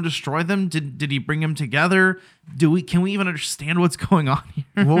visitor come destroy them? Did he bring them together? Can we even understand what's going on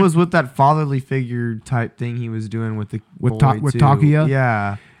here? What was with that fatherly figure type thing he was doing with the with Takuya?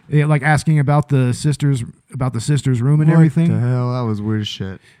 Yeah, like asking about the sister's room and everything. What the hell? That was weird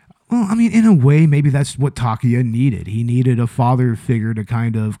shit. Well, I mean, in a way, maybe that's what Takuya needed. He needed a father figure to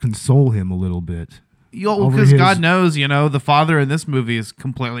kind of console him a little bit. Because God knows, the father in this movie is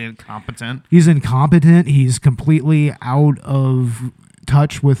completely incompetent. He's incompetent. He's completely out of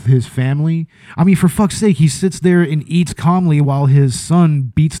touch with his family. I mean, for fuck's sake, he sits there and eats calmly while his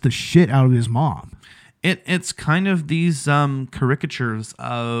son beats the shit out of his mom. It's kind of these caricatures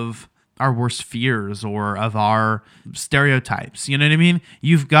of our worst fears or of our stereotypes. You know what I mean?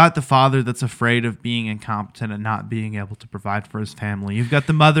 You've got the father that's afraid of being incompetent and not being able to provide for his family. You've got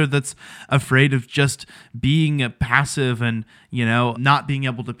the mother that's afraid of just being passive and, not being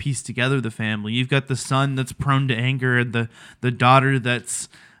able to piece together the family. You've got the son that's prone to anger and the daughter that's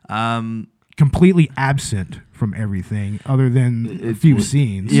completely absent from everything other than a few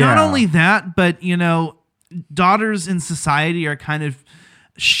scenes. Not only that, but, daughters in society are kind of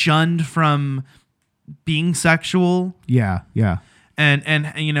shunned from being sexual. Yeah.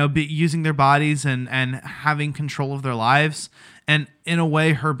 And using their bodies and having control of their lives. And in a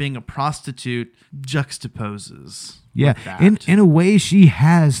way, her being a prostitute juxtaposes. Yeah. In a way, she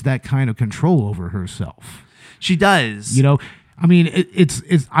has that kind of control over herself. She does. I mean, it's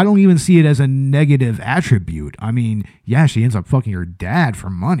I don't even see it as a negative attribute. I mean, yeah, she ends up fucking her dad for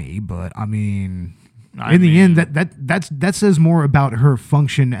money, but I mean, in the end, that says more about her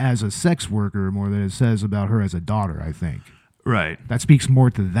function as a sex worker more than it says about her as a daughter, I think. Right. That speaks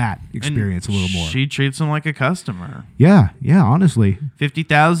more to that experience a little more. She treats him like a customer. Yeah, honestly.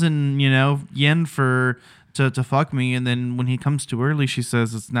 50,000, yen to fuck me, and then when he comes too early, she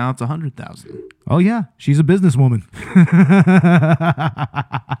says it's 100,000. Oh yeah, she's a businesswoman.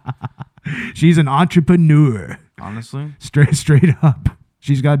 She's an entrepreneur. Honestly. Straight up.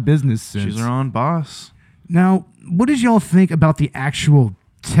 She's got business sense. She's her own boss. Now, what did y'all think about the actual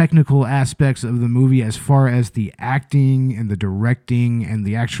technical aspects of the movie as far as the acting and the directing and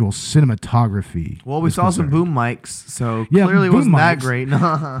the actual cinematography? Well, we saw some boom mics, so clearly it wasn't that great.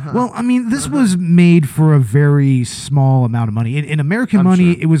 Well, I mean, this was made for a very small amount of money. In American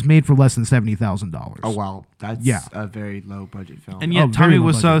money, it was made for less than $70,000. Oh, wow. That's a very low budget film. And yet Tommy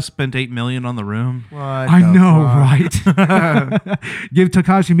Wiseau spent $8 million on The Room. I know, right? Give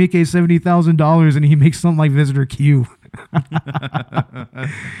Takashi Miike $70,000 and he makes something like Visitor Q.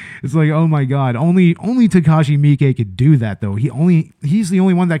 It's like, oh my god, only Takashi Miike could do that though. He's the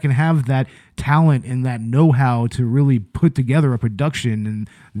only one that can have that talent and that know-how to really put together a production in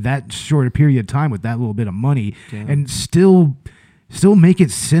that short a period of time with that little bit of money and still make it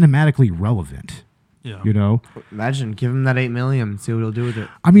cinematically relevant. Yeah. You know? Imagine, give him that $8 million, see what he'll do with it.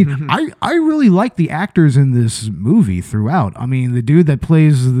 I mean, I really like the actors in this movie throughout. I mean, the dude that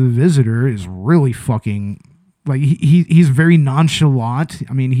plays the visitor is really fucking like he's very nonchalant.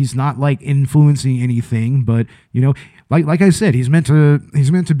 I mean, he's not like influencing anything, but you know, like I said, he's meant to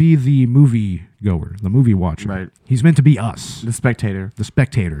be the movie goer, the movie watcher. Right. He's meant to be us, The spectator. the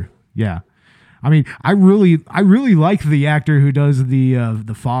spectator. Yeah. I mean, I really like the actor who does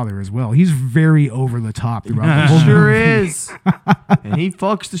the father as well. He's very over the top throughout the whole Sure movie. is. And he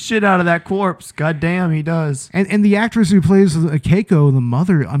fucks the shit out of that corpse. God damn, he does. And the actress who plays Keiko, the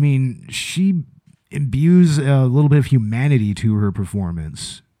mother, I mean, she imbues a little bit of humanity to her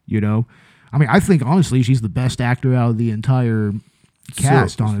performance, you know? I mean, I think, honestly, she's the best actor out of the entire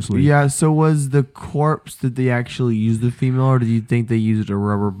cast, honestly. Yeah, so was the corpse, did they actually use the female, or do you think they used a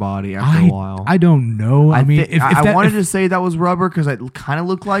rubber body after a while? I don't know. I mean, I wanted to say that was rubber because it kind of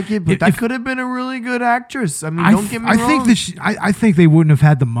looked like it, but that could have been a really good actress. I mean, don't get me wrong. think that I think they wouldn't have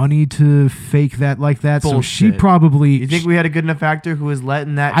had the money to fake that like that. Bullshit. So she probably. You think we had a good enough actor who was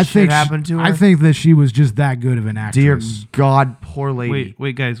letting that shit happen to her? I think that she was just that good of an actress. Dear God, poor lady.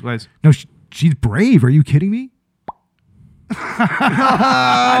 Wait, guys. No, she's brave. Are you kidding me?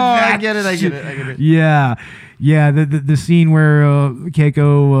 I get it. Yeah. The scene where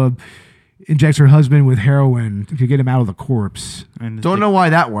Keiko injects her husband with heroin to get him out of the corpse. And Don't know why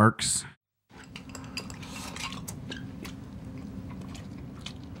that works.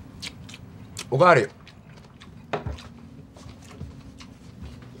おかわり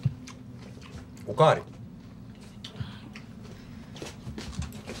おかわり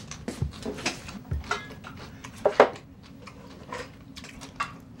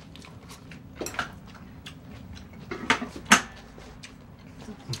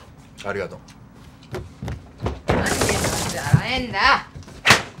ありがとうなんで洗えんだよ。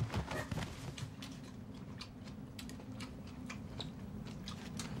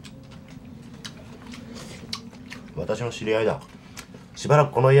私の知り合いだ。しばら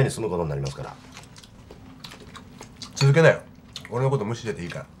くこの家に住むことになりますから。続けなよ俺のこと無視してていい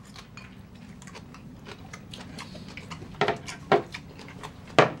から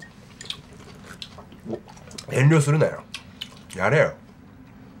遠慮するなよやれよ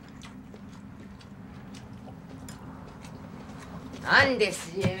なんで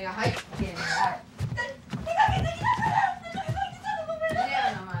CM が入ってん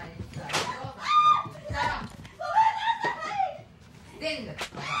だよ。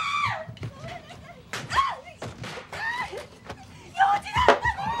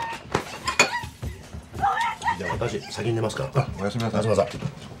じゃあ私先に寝ますから。おやすみなさい。すみません。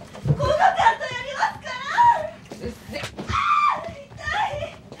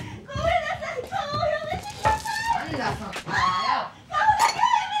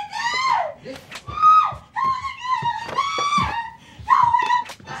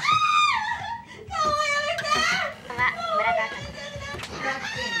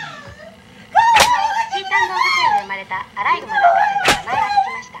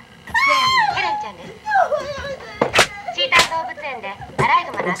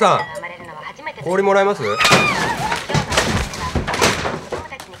奥さん氷もらえます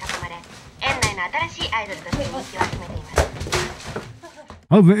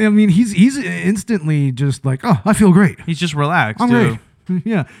Oh, I mean, he's instantly just like, oh, I feel great. He's just relaxed, I'm too. great.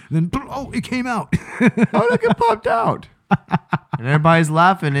 Yeah. Then, oh, it came out. Oh, look, it popped out. And everybody's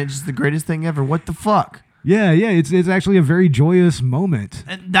laughing. It's just the greatest thing ever. What the fuck? Yeah. It's actually a very joyous moment.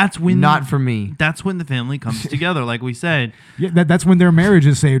 And that's when Not for me. That's when the family comes together, like we said. Yeah, that's when their marriage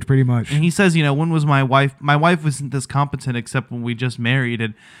is saved, pretty much. And he says, you know, when was my wife? My wife wasn't this competent except when we just married.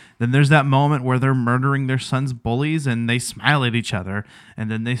 And then there's that moment where they're murdering their son's bullies, and they smile at each other, and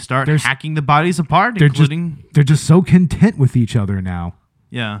then they start hacking the bodies apart, They're including. They're just so content with each other now.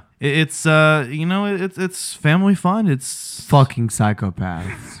 Yeah, it's you know, it's family fun. It's fucking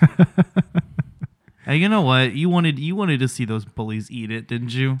psychopaths. Hey, you know what? You wanted to see those bullies eat it,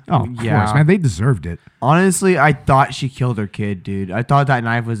 didn't you? Oh, of course, man. They deserved it. Honestly, I thought she killed her kid, dude. I thought that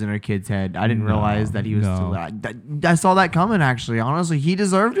knife was in her kid's head. I didn't realize that he was still I saw that coming, actually. Honestly, he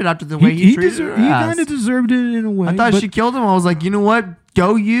deserved it after the way he treated her. He kind of deserved it in a way. I thought she killed him. I was like, you know what?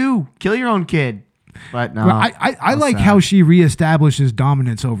 Go you. Kill your own kid. But no. I like how she reestablishes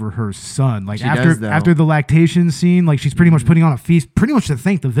dominance over her son. Like She does, after the lactation scene, like she's pretty much putting on a feast, pretty much to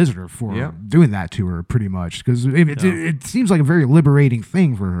thank the visitor for doing that to her, pretty much. Because it seems like a very liberating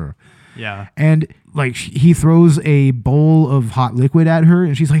thing for her. Yeah. And like he throws a bowl of hot liquid at her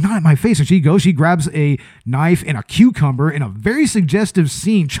and she's like, not at my face. And she grabs a knife and a cucumber in a very suggestive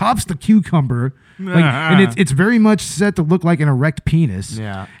scene, chops the cucumber. And it's very much set to look like an erect penis.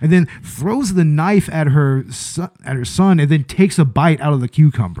 Yeah. And then throws the knife at her son and then takes a bite out of the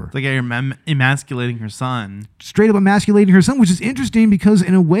cucumber. It's like you're emasculating her son. Straight up emasculating her son, which is interesting because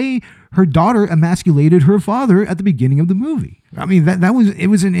in a way, her daughter emasculated her father at the beginning of the movie. I mean, it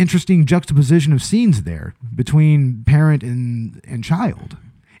was an interesting juxtaposition of scenes there between parent and child.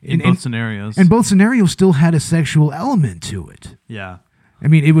 In both scenarios. And both scenarios still had a sexual element to it. Yeah. I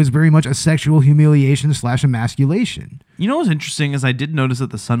mean, it was very much a sexual humiliation / emasculation. You know what's interesting is I did notice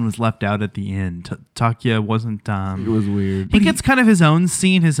that the son was left out at the end. Takia wasn't. It was weird. He gets kind of his own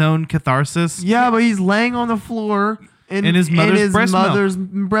scene, his own catharsis. Yeah, but he's laying on the floor in his mother's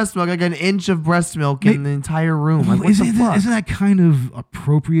breast milk, like an inch of breast milk in the entire room. Like, what the fuck? Isn't that kind of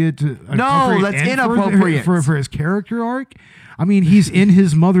appropriate? No, that's inappropriate for his character arc. I mean, he's in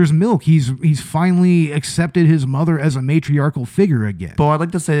his mother's milk. He's finally accepted his mother as a matriarchal figure again. But I'd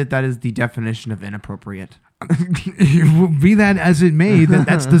like to say that is the definition of inappropriate. Be that as it may,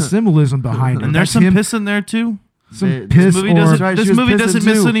 that's the symbolism behind it. And there's some piss in there too. Some piss. This movie doesn't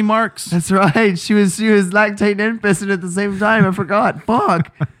miss any marks. That's right. She was lactating and pissing at the same time. I forgot.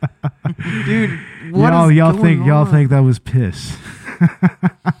 Fuck, dude. Y'all think that was piss?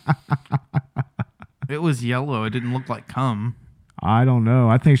 It was yellow. It didn't look like cum. I don't know.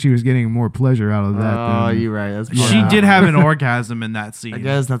 I think she was getting more pleasure out of that. Oh, you're right. She did have an orgasm in that scene. I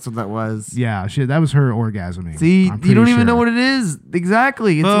guess that's what that was. Yeah, that was her orgasming. See, you don't even know what it is.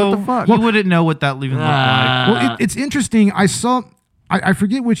 Exactly. It's what the fuck. You wouldn't know what that even looked like. Well, it's interesting. I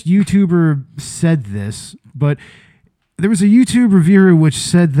forget which YouTuber said this, but there was a YouTube reviewer which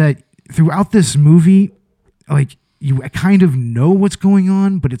said that throughout this movie, like, you kind of know what's going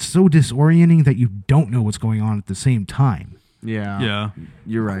on, but it's so disorienting that you don't know what's going on at the same time. Yeah.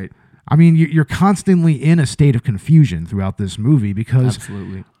 You're right. I mean, you're constantly in a state of confusion throughout this movie because,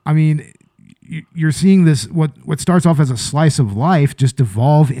 absolutely. I mean, you're seeing this, what starts off as a slice of life just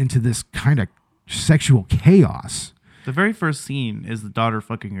devolve into this kind of sexual chaos. The very first scene is the daughter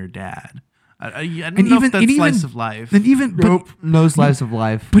fucking her dad. I don't know if that's slice of life. No slice of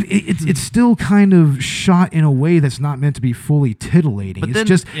life. But it's still kind of shot in a way that's not meant to be fully titillating.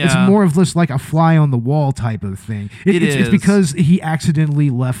 It's more of just like a fly on the wall type of thing. It's because he accidentally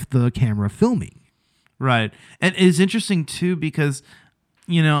left the camera filming. Right. And it's interesting too because,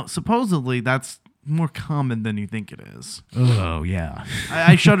 supposedly that's more common than you think it is. Oh, yeah.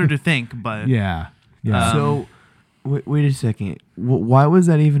 I shudder to think, but... Yeah. So... Wait a second. Why was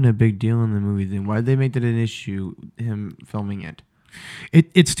that even a big deal in the movie then? Why did they make that an issue, him filming it?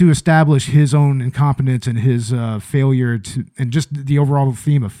 It's to establish his own incompetence and his failure and just the overall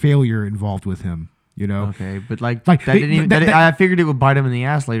theme of failure involved with him, Okay, but I figured it would bite him in the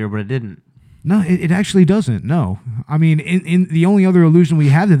ass later, but it didn't. No, it actually doesn't. No. I mean, in the only other allusion we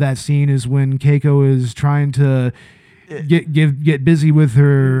have to that scene is when Keiko is trying to get busy with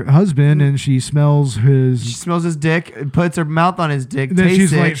her husband, and she smells his dick, puts her mouth on his dick, then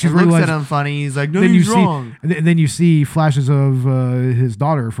tastes it, she looks at him funny. He's like, no, he's wrong. Then you see flashes of his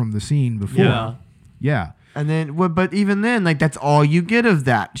daughter from the scene before. Yeah. And then, but even then, like, that's all you get of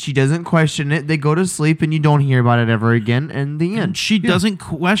that. She doesn't question it. They go to sleep, and you don't hear about it ever again. And the end. She doesn't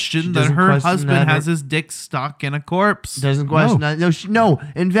question that her husband has his dick stuck in a corpse. Doesn't question that. No.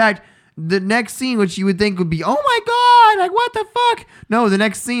 In fact, the next scene, which you would think would be, oh my god, like, what the fuck? No, the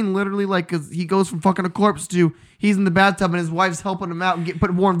next scene, literally, like, cause he goes from fucking a corpse to he's in the bathtub and his wife's helping him out and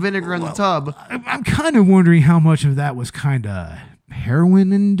put warm vinegar in the tub. I'm kind of wondering how much of that was kind of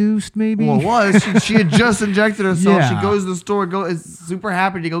heroin induced, maybe. Well, it was. She had just injected herself. Yeah. She goes to the store, is super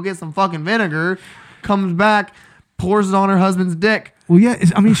happy to go get some fucking vinegar, comes back, pours it on her husband's dick. Well, yeah.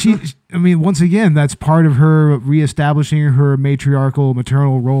 I mean, once again, that's part of her reestablishing her matriarchal,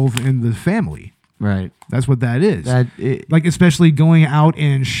 maternal role in the family. Right. That's what that is. Like, especially going out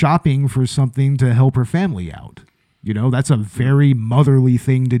and shopping for something to help her family out. That's a very motherly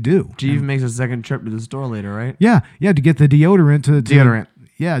thing to do. She even makes a second trip to the store later, right? Yeah, to get the deodorant.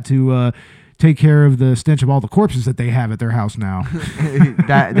 To take care of the stench of all the corpses that they have at their house now.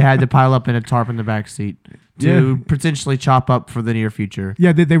 That they had to pile up in a tarp in the back seat to potentially chop up for the near future.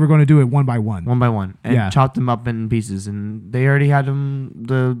 Yeah, they were going to do it one by one. One by one. And chop them up in pieces. And they already had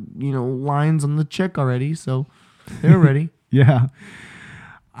the lines on the check already, so they were ready. Yeah.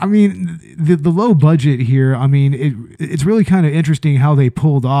 I mean, the low budget here, I mean, it's really kind of interesting how they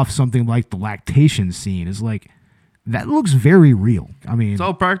pulled off something like the lactation scene. It's like, that looks very real. I mean, It's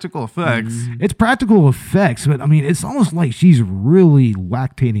all practical effects. it's practical effects, but I mean, it's almost like she's really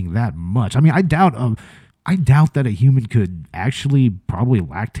lactating that much. I mean, I doubt that a human could actually probably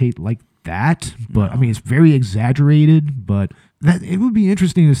lactate like that. But I mean, it's very exaggerated. But that it would be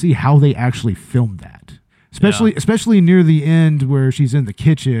interesting to see how they actually filmed that, especially near the end where she's in the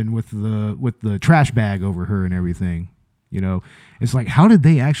kitchen with the trash bag over her and everything. You know, it's like, how did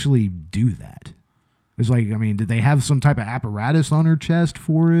they actually do that? It's like, I mean, did they have some type of apparatus on her chest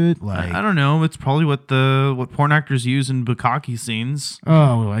for it? Like, I don't know. It's probably what porn actors use in bukkake scenes.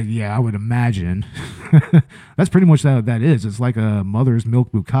 oh, like, yeah, I would imagine. That's pretty much what that is. It's like a mother's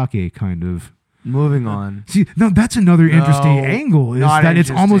milk bukkake kind of. Moving on. See, no, that's another interesting angle. Is not that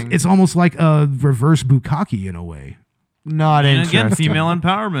it's interesting. almost like a reverse bukkake in a way. Not And interesting. again, female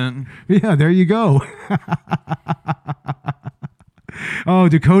empowerment. Yeah, there you go. Oh,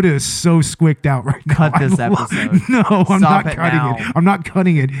 Dakota is so squicked out right now. Cut this I'm episode. No, I'm Stop not it cutting now. it. I'm not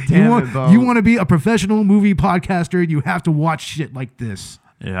cutting it. Damn it, Bo. You want to be a professional movie podcaster, you have to watch shit like this.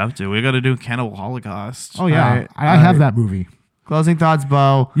 You have to. We got to do Cannibal Holocaust. Oh, yeah. Alright, I have alright. that movie. Closing thoughts,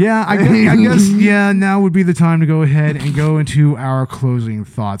 Bo. Yeah, I guess, yeah, now would be the time to go ahead and go into our closing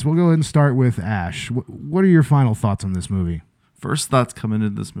thoughts. We'll go ahead and start with Ash. What are your final thoughts on this movie? First thoughts coming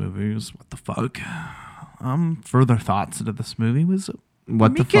into this movie was, what the fuck? Further thoughts into this movie was,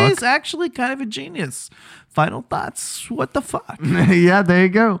 What the Mike fuck? is actually kind of a genius. Final thoughts, what the fuck? Yeah, there you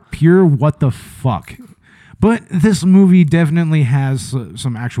go. Pure what the fuck. But this movie definitely has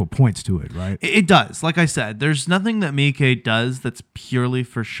some actual points to it, right? It does. Like I said, there's nothing that Miike does that's purely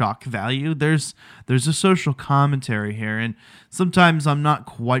for shock value. There's a social commentary here, and sometimes I'm not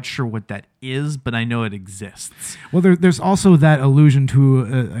quite sure what that is, but I know it exists. Well, there's also that allusion to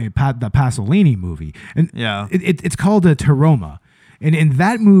the Pasolini movie. And Yeah. it's called a Taroma. And in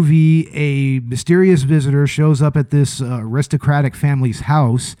that movie, a mysterious visitor shows up at this aristocratic family's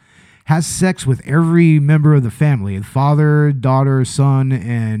house, has sex with every member of the family, father, daughter, son,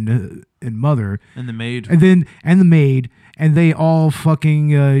 and mother, And the maid. and the maid, and they all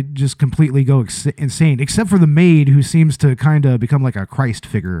fucking just completely go insane, except for the maid, who seems to kind of become like a Christ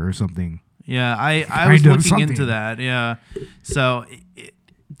figure or something. Yeah, I was Kind of looking something. into that. Yeah. So it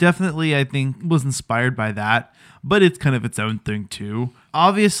definitely, I think, was inspired by that, but it's kind of its own thing too.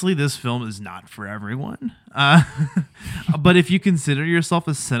 Obviously, this film is not for everyone. But if you consider yourself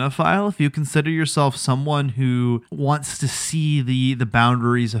a cinephile, if you consider yourself someone who wants to see the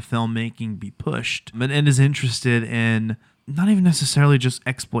boundaries of filmmaking be pushed and is interested in not even necessarily just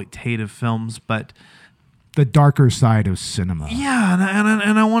exploitative films, but The darker side of cinema. yeah,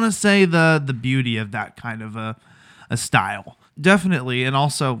 and I want to say the beauty of that kind of a style. Definitely, and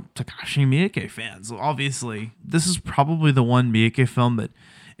also Takashi Miike fans. Obviously, this is probably the one Miike film that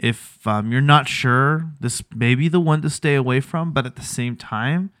if you're not sure, this may be the one to stay away from, but at the same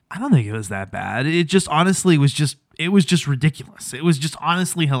time, I don't think it was that bad. It just honestly was just ridiculous. It was just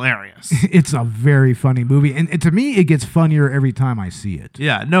honestly hilarious. It's a very funny movie, and to me, it gets funnier every time I see it.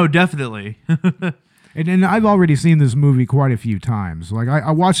 Yeah, no, definitely. And I've already seen this movie quite a few times. Like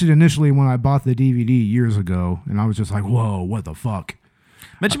I watched it initially when I bought the DVD years ago, and I was just like, "Whoa, what the fuck."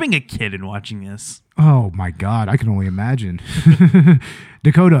 Imagine being a kid and watching this. Oh my god, I can only imagine.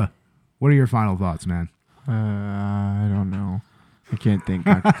 Dakota, what are your final thoughts, man? I don't know. I can't think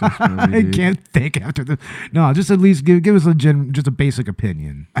after this movie. I dude. can't think after this. No, just at least give us just a basic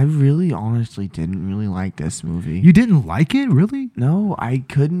opinion. I really honestly didn't really like this movie. You didn't like it, really? No, I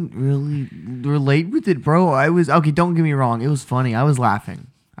couldn't really relate with it, bro. I was okay, don't get me wrong. It was funny. I was laughing.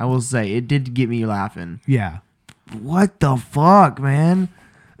 I will say it did get me laughing. Yeah. What the fuck, man?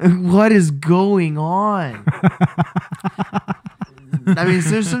 What is going on? I mean,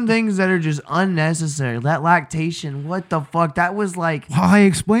 there's some things that are just unnecessary. That lactation, what the fuck? That was like Well, I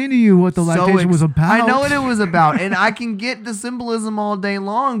explained to you what the lactation was about. I know what it was about, and I can get the symbolism all day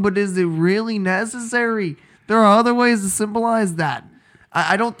long, but is it really necessary? There are other ways to symbolize that.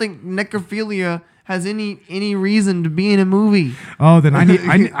 I don't think necrophilia has any reason to be in a movie. Oh, then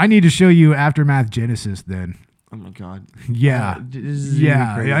I need to show you Aftermath Genesis then. Oh my god. Yeah. This is even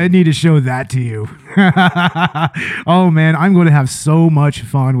Yeah, crazy. I need to show that to you. Oh man, I'm going to have so much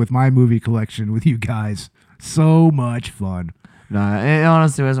fun with my movie collection with you guys. So much fun. No, it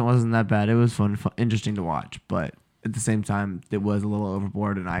honestly wasn't that bad. It was fun, interesting to watch, but at the same time, it was a little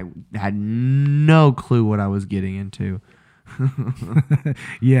overboard, and I had no clue what I was getting into.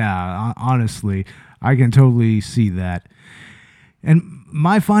 Yeah, honestly, I can totally see that. And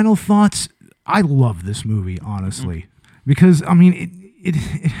my final thoughts, I love this movie, honestly, because I mean it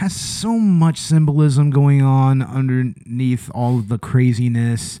has so much symbolism going on underneath all of the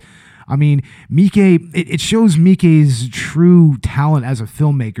craziness. I mean, Miike, it shows Miike's true talent as a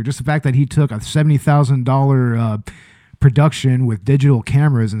filmmaker. Just the fact that he took a $70,000 production with digital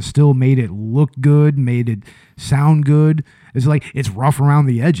cameras and still made it look good, made it sound good. It's like, it's rough around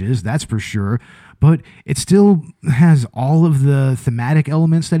the edges, that's for sure. But it still has all of the thematic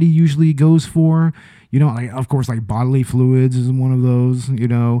elements that he usually goes for. You know, like, of course, like bodily fluids is one of those, you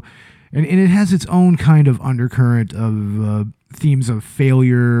know. And it has its own kind of undercurrent of themes of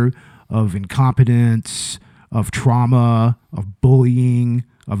failure, of incompetence, of trauma, of bullying,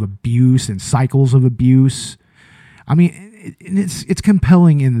 of abuse, and cycles of abuse. I mean, it's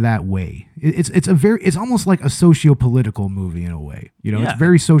compelling in that way. It's almost like a socio-political movie in a way. You know, Yeah. it's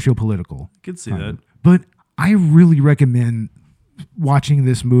very socio-political. I could see that. But I really recommend watching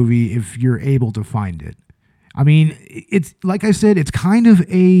this movie if you're able to find it. I mean, it's like I said, it's kind of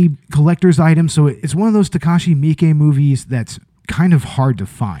a collector's item, so it's one of those Takashi Miike movies that's kind of hard to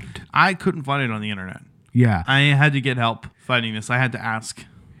find. I couldn't find it on the internet. Yeah. I had to get help finding this. I had to ask.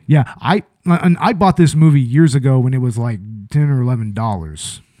 Yeah, I bought this movie years ago when it was like $10 or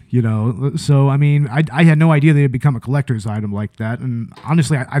 $11, you know. So, I mean, I had no idea that it'd become a collector's item like that. And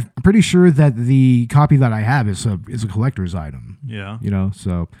honestly, I'm pretty sure that the copy that I have is a collector's item. Yeah. You know,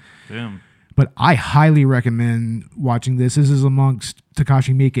 so. Damn. But I highly recommend watching this. This is amongst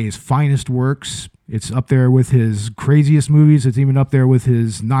Takashi Miike's finest works. It's up there with his craziest movies. It's even up there with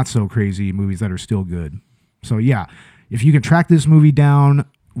his not so crazy movies that are still good. So yeah, if you can track this movie down,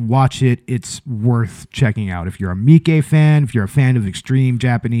 watch it. It's worth checking out. If you're a Miike fan, if you're a fan of extreme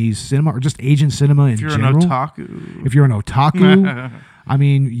Japanese cinema or just Asian cinema in general. If you're an otaku. If you're an otaku, I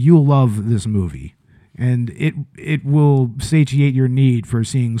mean, you'll love this movie. And it will satiate your need for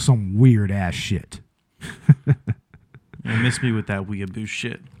seeing some weird ass shit. You miss me with that weeaboo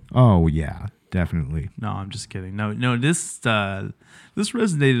shit. Oh yeah, definitely. No, I'm just kidding. No, this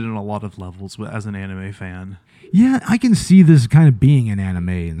resonated on a lot of levels as an anime fan. Yeah, I can see this kind of being an anime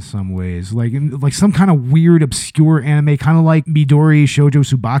in some ways, like some kind of weird, obscure anime, kind of like Midori Shoujo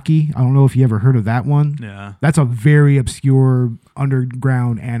Tsubaki. I don't know if you ever heard of that one. Yeah, that's a very obscure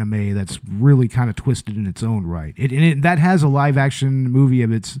underground anime that's really kind of twisted in its own right. That has a live action movie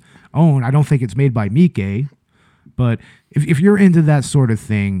of its own. I don't think it's made by Miike, but if you're into that sort of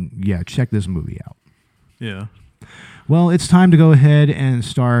thing, yeah, check this movie out. Yeah. Well, it's time to go ahead and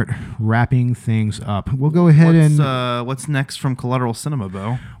start wrapping things up. We'll go ahead what's next from Collateral Cinema,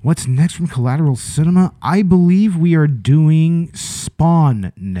 Bo? What's next from Collateral Cinema? I believe we are doing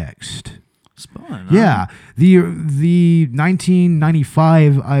Spawn next. Spawn? Yeah. The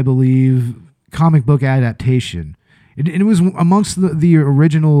 1995, I believe, comic book adaptation. It was amongst the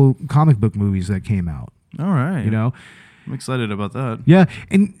original comic book movies that came out. All right. You know? I'm excited about that. Yeah,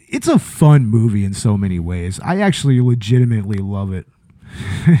 and it's a fun movie in so many ways. I actually legitimately love it.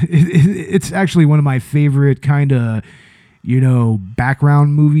 It's actually one of my favorite kind of,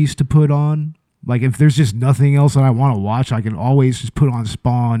 background movies to put on. Like, if there's just nothing else that I want to watch, I can always just put on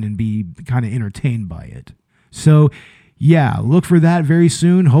Spawn and be kind of entertained by it. So, yeah, look for that very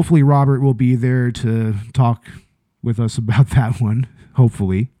soon. Hopefully Robert will be there to talk with us about that one,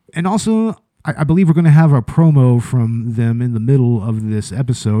 hopefully. And also, I believe we're going to have a promo from them in the middle of this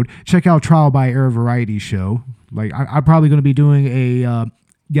episode. Check out Trial by Air Variety Show. Like, I'm probably going to be doing a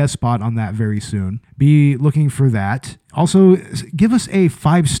guest spot on that very soon. Be looking for that. Also, give us a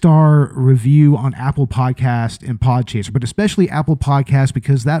 5-star review on Apple Podcast and Podchaser, but especially Apple Podcast,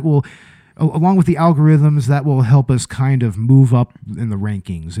 because that will, along with the algorithms, that will help us kind of move up in the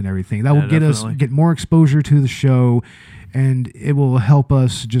rankings and everything. That will get more exposure to the show, and it will help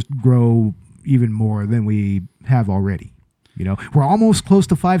us just grow even more than we have already. We're almost close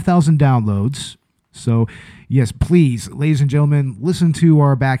to 5,000 downloads. So, yes, please, ladies and gentlemen, listen to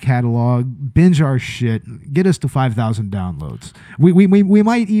our back catalog, binge our shit, get us to 5,000 downloads. We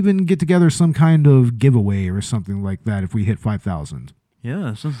might even get together some kind of giveaway or something like that if we hit 5,000. Yeah,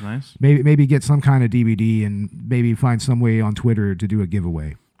 that sounds nice. Maybe get some kind of DVD and maybe find some way on Twitter to do a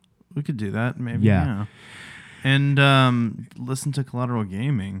giveaway. We could do that, maybe. Yeah. And listen to Collateral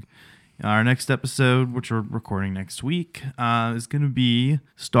Gaming. Our next episode, which we're recording next week, is going to be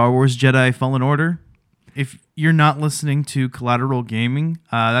Star Wars Jedi Fallen Order. If you're not listening to Collateral Gaming,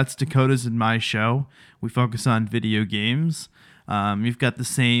 that's Dakota's and my show. We focus on video games. You've got the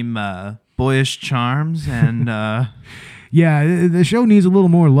same boyish charms and... Yeah, the show needs a little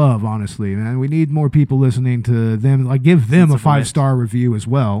more love, honestly, man. We need more people listening to them. Like, give them a 5-star review as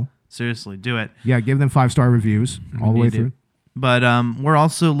well. Seriously, do it. Yeah, give them 5-star reviews all the way through. But we're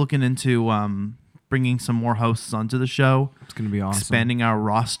also looking into bringing some more hosts onto the show. It's going to be awesome. Expanding our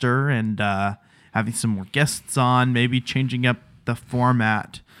roster and having some more guests on, maybe changing up the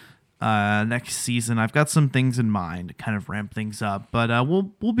format next season. I've got some things in mind to kind of ramp things up, but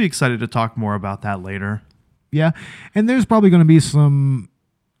we'll be excited to talk more about that later. Yeah, and there's probably going to be some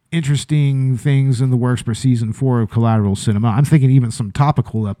interesting things in the works for season 4 of Collateral Cinema. I'm thinking even some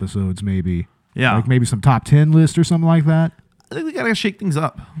topical episodes, maybe. Yeah, like maybe some top 10 list or something like that. I think we gotta shake things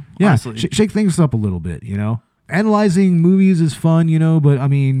up. Yeah, shake things up a little bit. Analyzing movies is fun, but I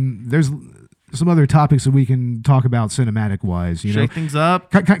mean, there's some other topics that we can talk about cinematic wise. Shake things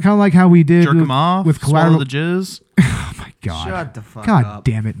up. Kind of like how we did jerk them off with Collateral. Swallow the jizz. Oh my god! Shut the fuck God up.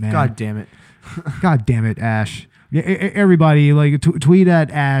 damn it, man! God damn it! God damn it, Ash! Yeah, everybody, like tweet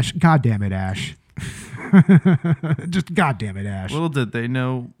at Ash. God damn it, Ash! Just God damn it, Ash! Little did they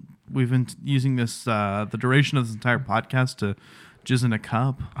know we've been using this the duration of this entire podcast to jizz in a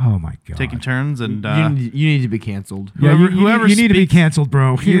cup. Oh my god! Taking turns and you need to be canceled. Yeah, whoever you need to be canceled,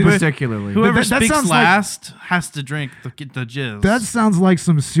 bro. You particularly. Whoever speaks last has to drink the jizz. That sounds like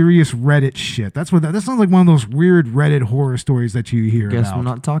some serious Reddit shit. That sounds like one of those weird Reddit horror stories that you hear Guess about. we're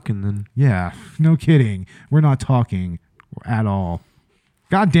not talking then. Yeah, no kidding. We're not talking at all.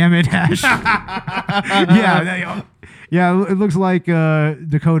 God damn it, Ash. Yeah, it looks like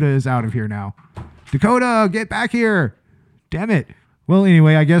Dakota is out of here now. Dakota, get back here. Damn it. Well,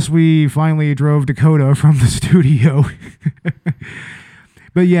 anyway, I guess we finally drove Dakota from the studio.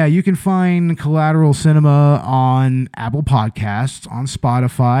 But yeah, you can find Collateral Cinema on Apple Podcasts, on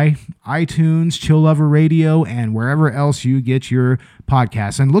Spotify, iTunes, Chill Lover Radio, and wherever else you get your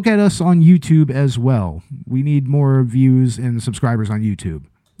podcasts. And look at us on YouTube as well. We need more views and subscribers on YouTube.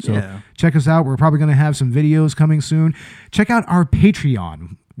 So check us out. We're probably going to have some videos coming soon. Check out our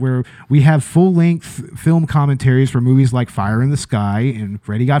Patreon, where we have full-length film commentaries for movies like Fire in the Sky and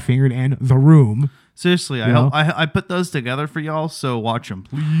Freddy Got Fingered and The Room. Seriously, I put those together for y'all, so watch them,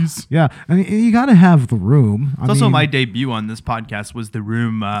 please. Yeah, I mean, you got to have The Room. It's also my debut on this podcast was The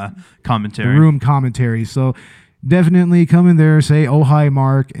Room commentary. The Room commentary. So definitely come in there, say, oh, hi,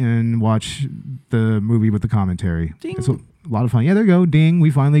 Mark, and watch the movie with the commentary. Ding. It's a lot of fun. Yeah, there you go. Ding. We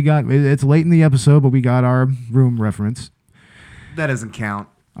finally got, it's late in the episode, but we got our Room reference. That doesn't count.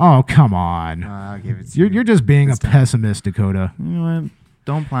 Oh, come on. I'll give it to you. You're just being a pessimist, Dakota. You know what?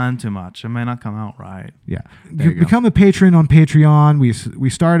 Don't plan too much. It may not come out right. Yeah. Become a patron on Patreon. We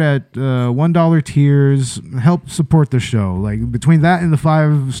start at $1 tiers. Help support the show. Like between that and the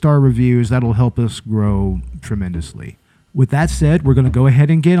 5-star reviews, that'll help us grow tremendously. With that said, we're going to go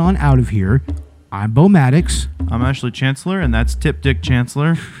ahead and get on out of here. I'm Bo Maddox. I'm Ashley Chancellor, and that's Tip Dick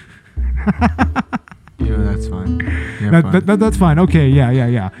Chancellor. Yeah, that's fine. That's fine. Okay, yeah.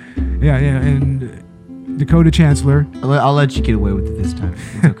 And Dakota Chancellor. I'll let you get away with it this time.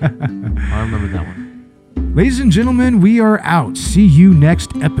 It's okay. I'll remember that one. Ladies and gentlemen, we are out. See you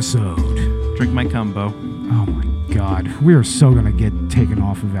next episode. Drink my combo. Oh my God. We are so going to get taken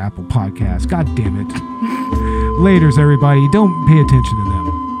off of Apple Podcasts. God damn it. Laters, everybody. Don't pay attention to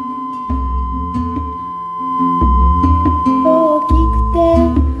them.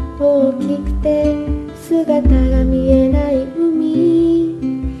 大きくて姿が見えない海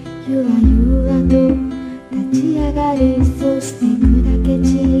ゆらゆらと立ち上がりそして砕け散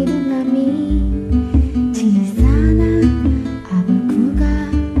る波小さなあぶくが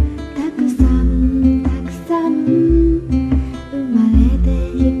たくさん生まれて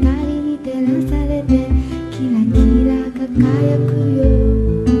光に照らされてキラキラ輝くよ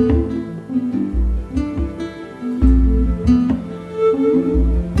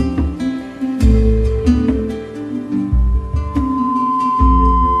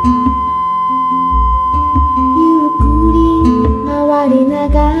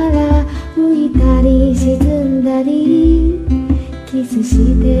キスし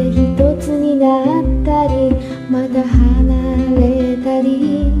て一つになったりまた離れたり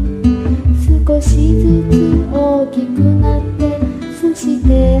少しずつ大きくなってそして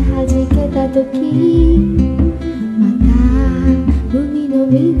弾けた時また海の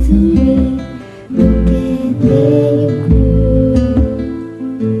水に溶けてゆく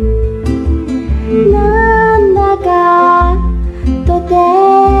なんだかとて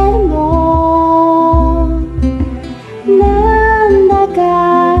もなんだか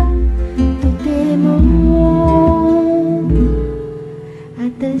とても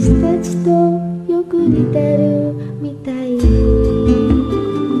私たちとよく似てるみたい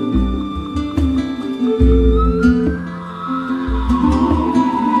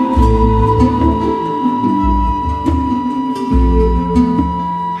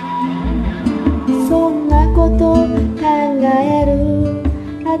そんなこと考える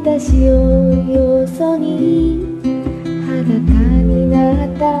私をよそに裸になっ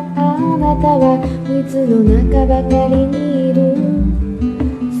たあなたは水の中ばかりにいる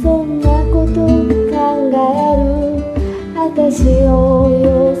そんな私を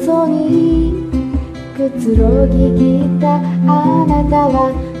よそにくつろぎきったあなた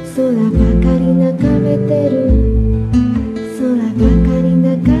は空ばかり眺めてる空ばかり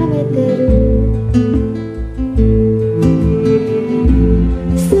眺めてる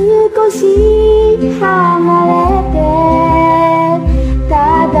少し離れてた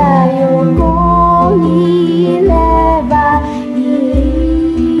だ横にいれば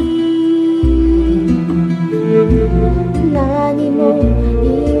何も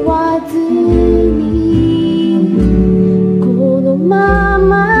言わずにこのま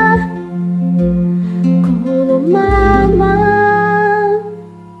まこのまま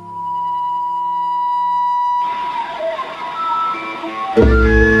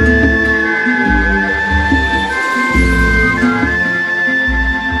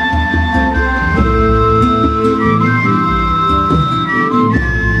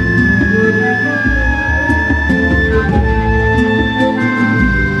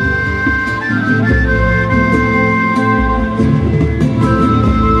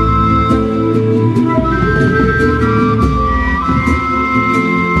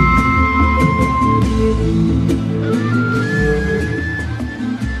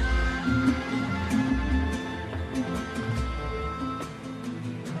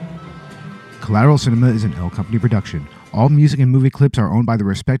Collateral Cinema is an L Company production. All music and movie clips are owned by the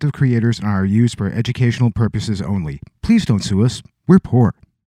respective creators and are used for educational purposes only. Please don't sue us. We're poor.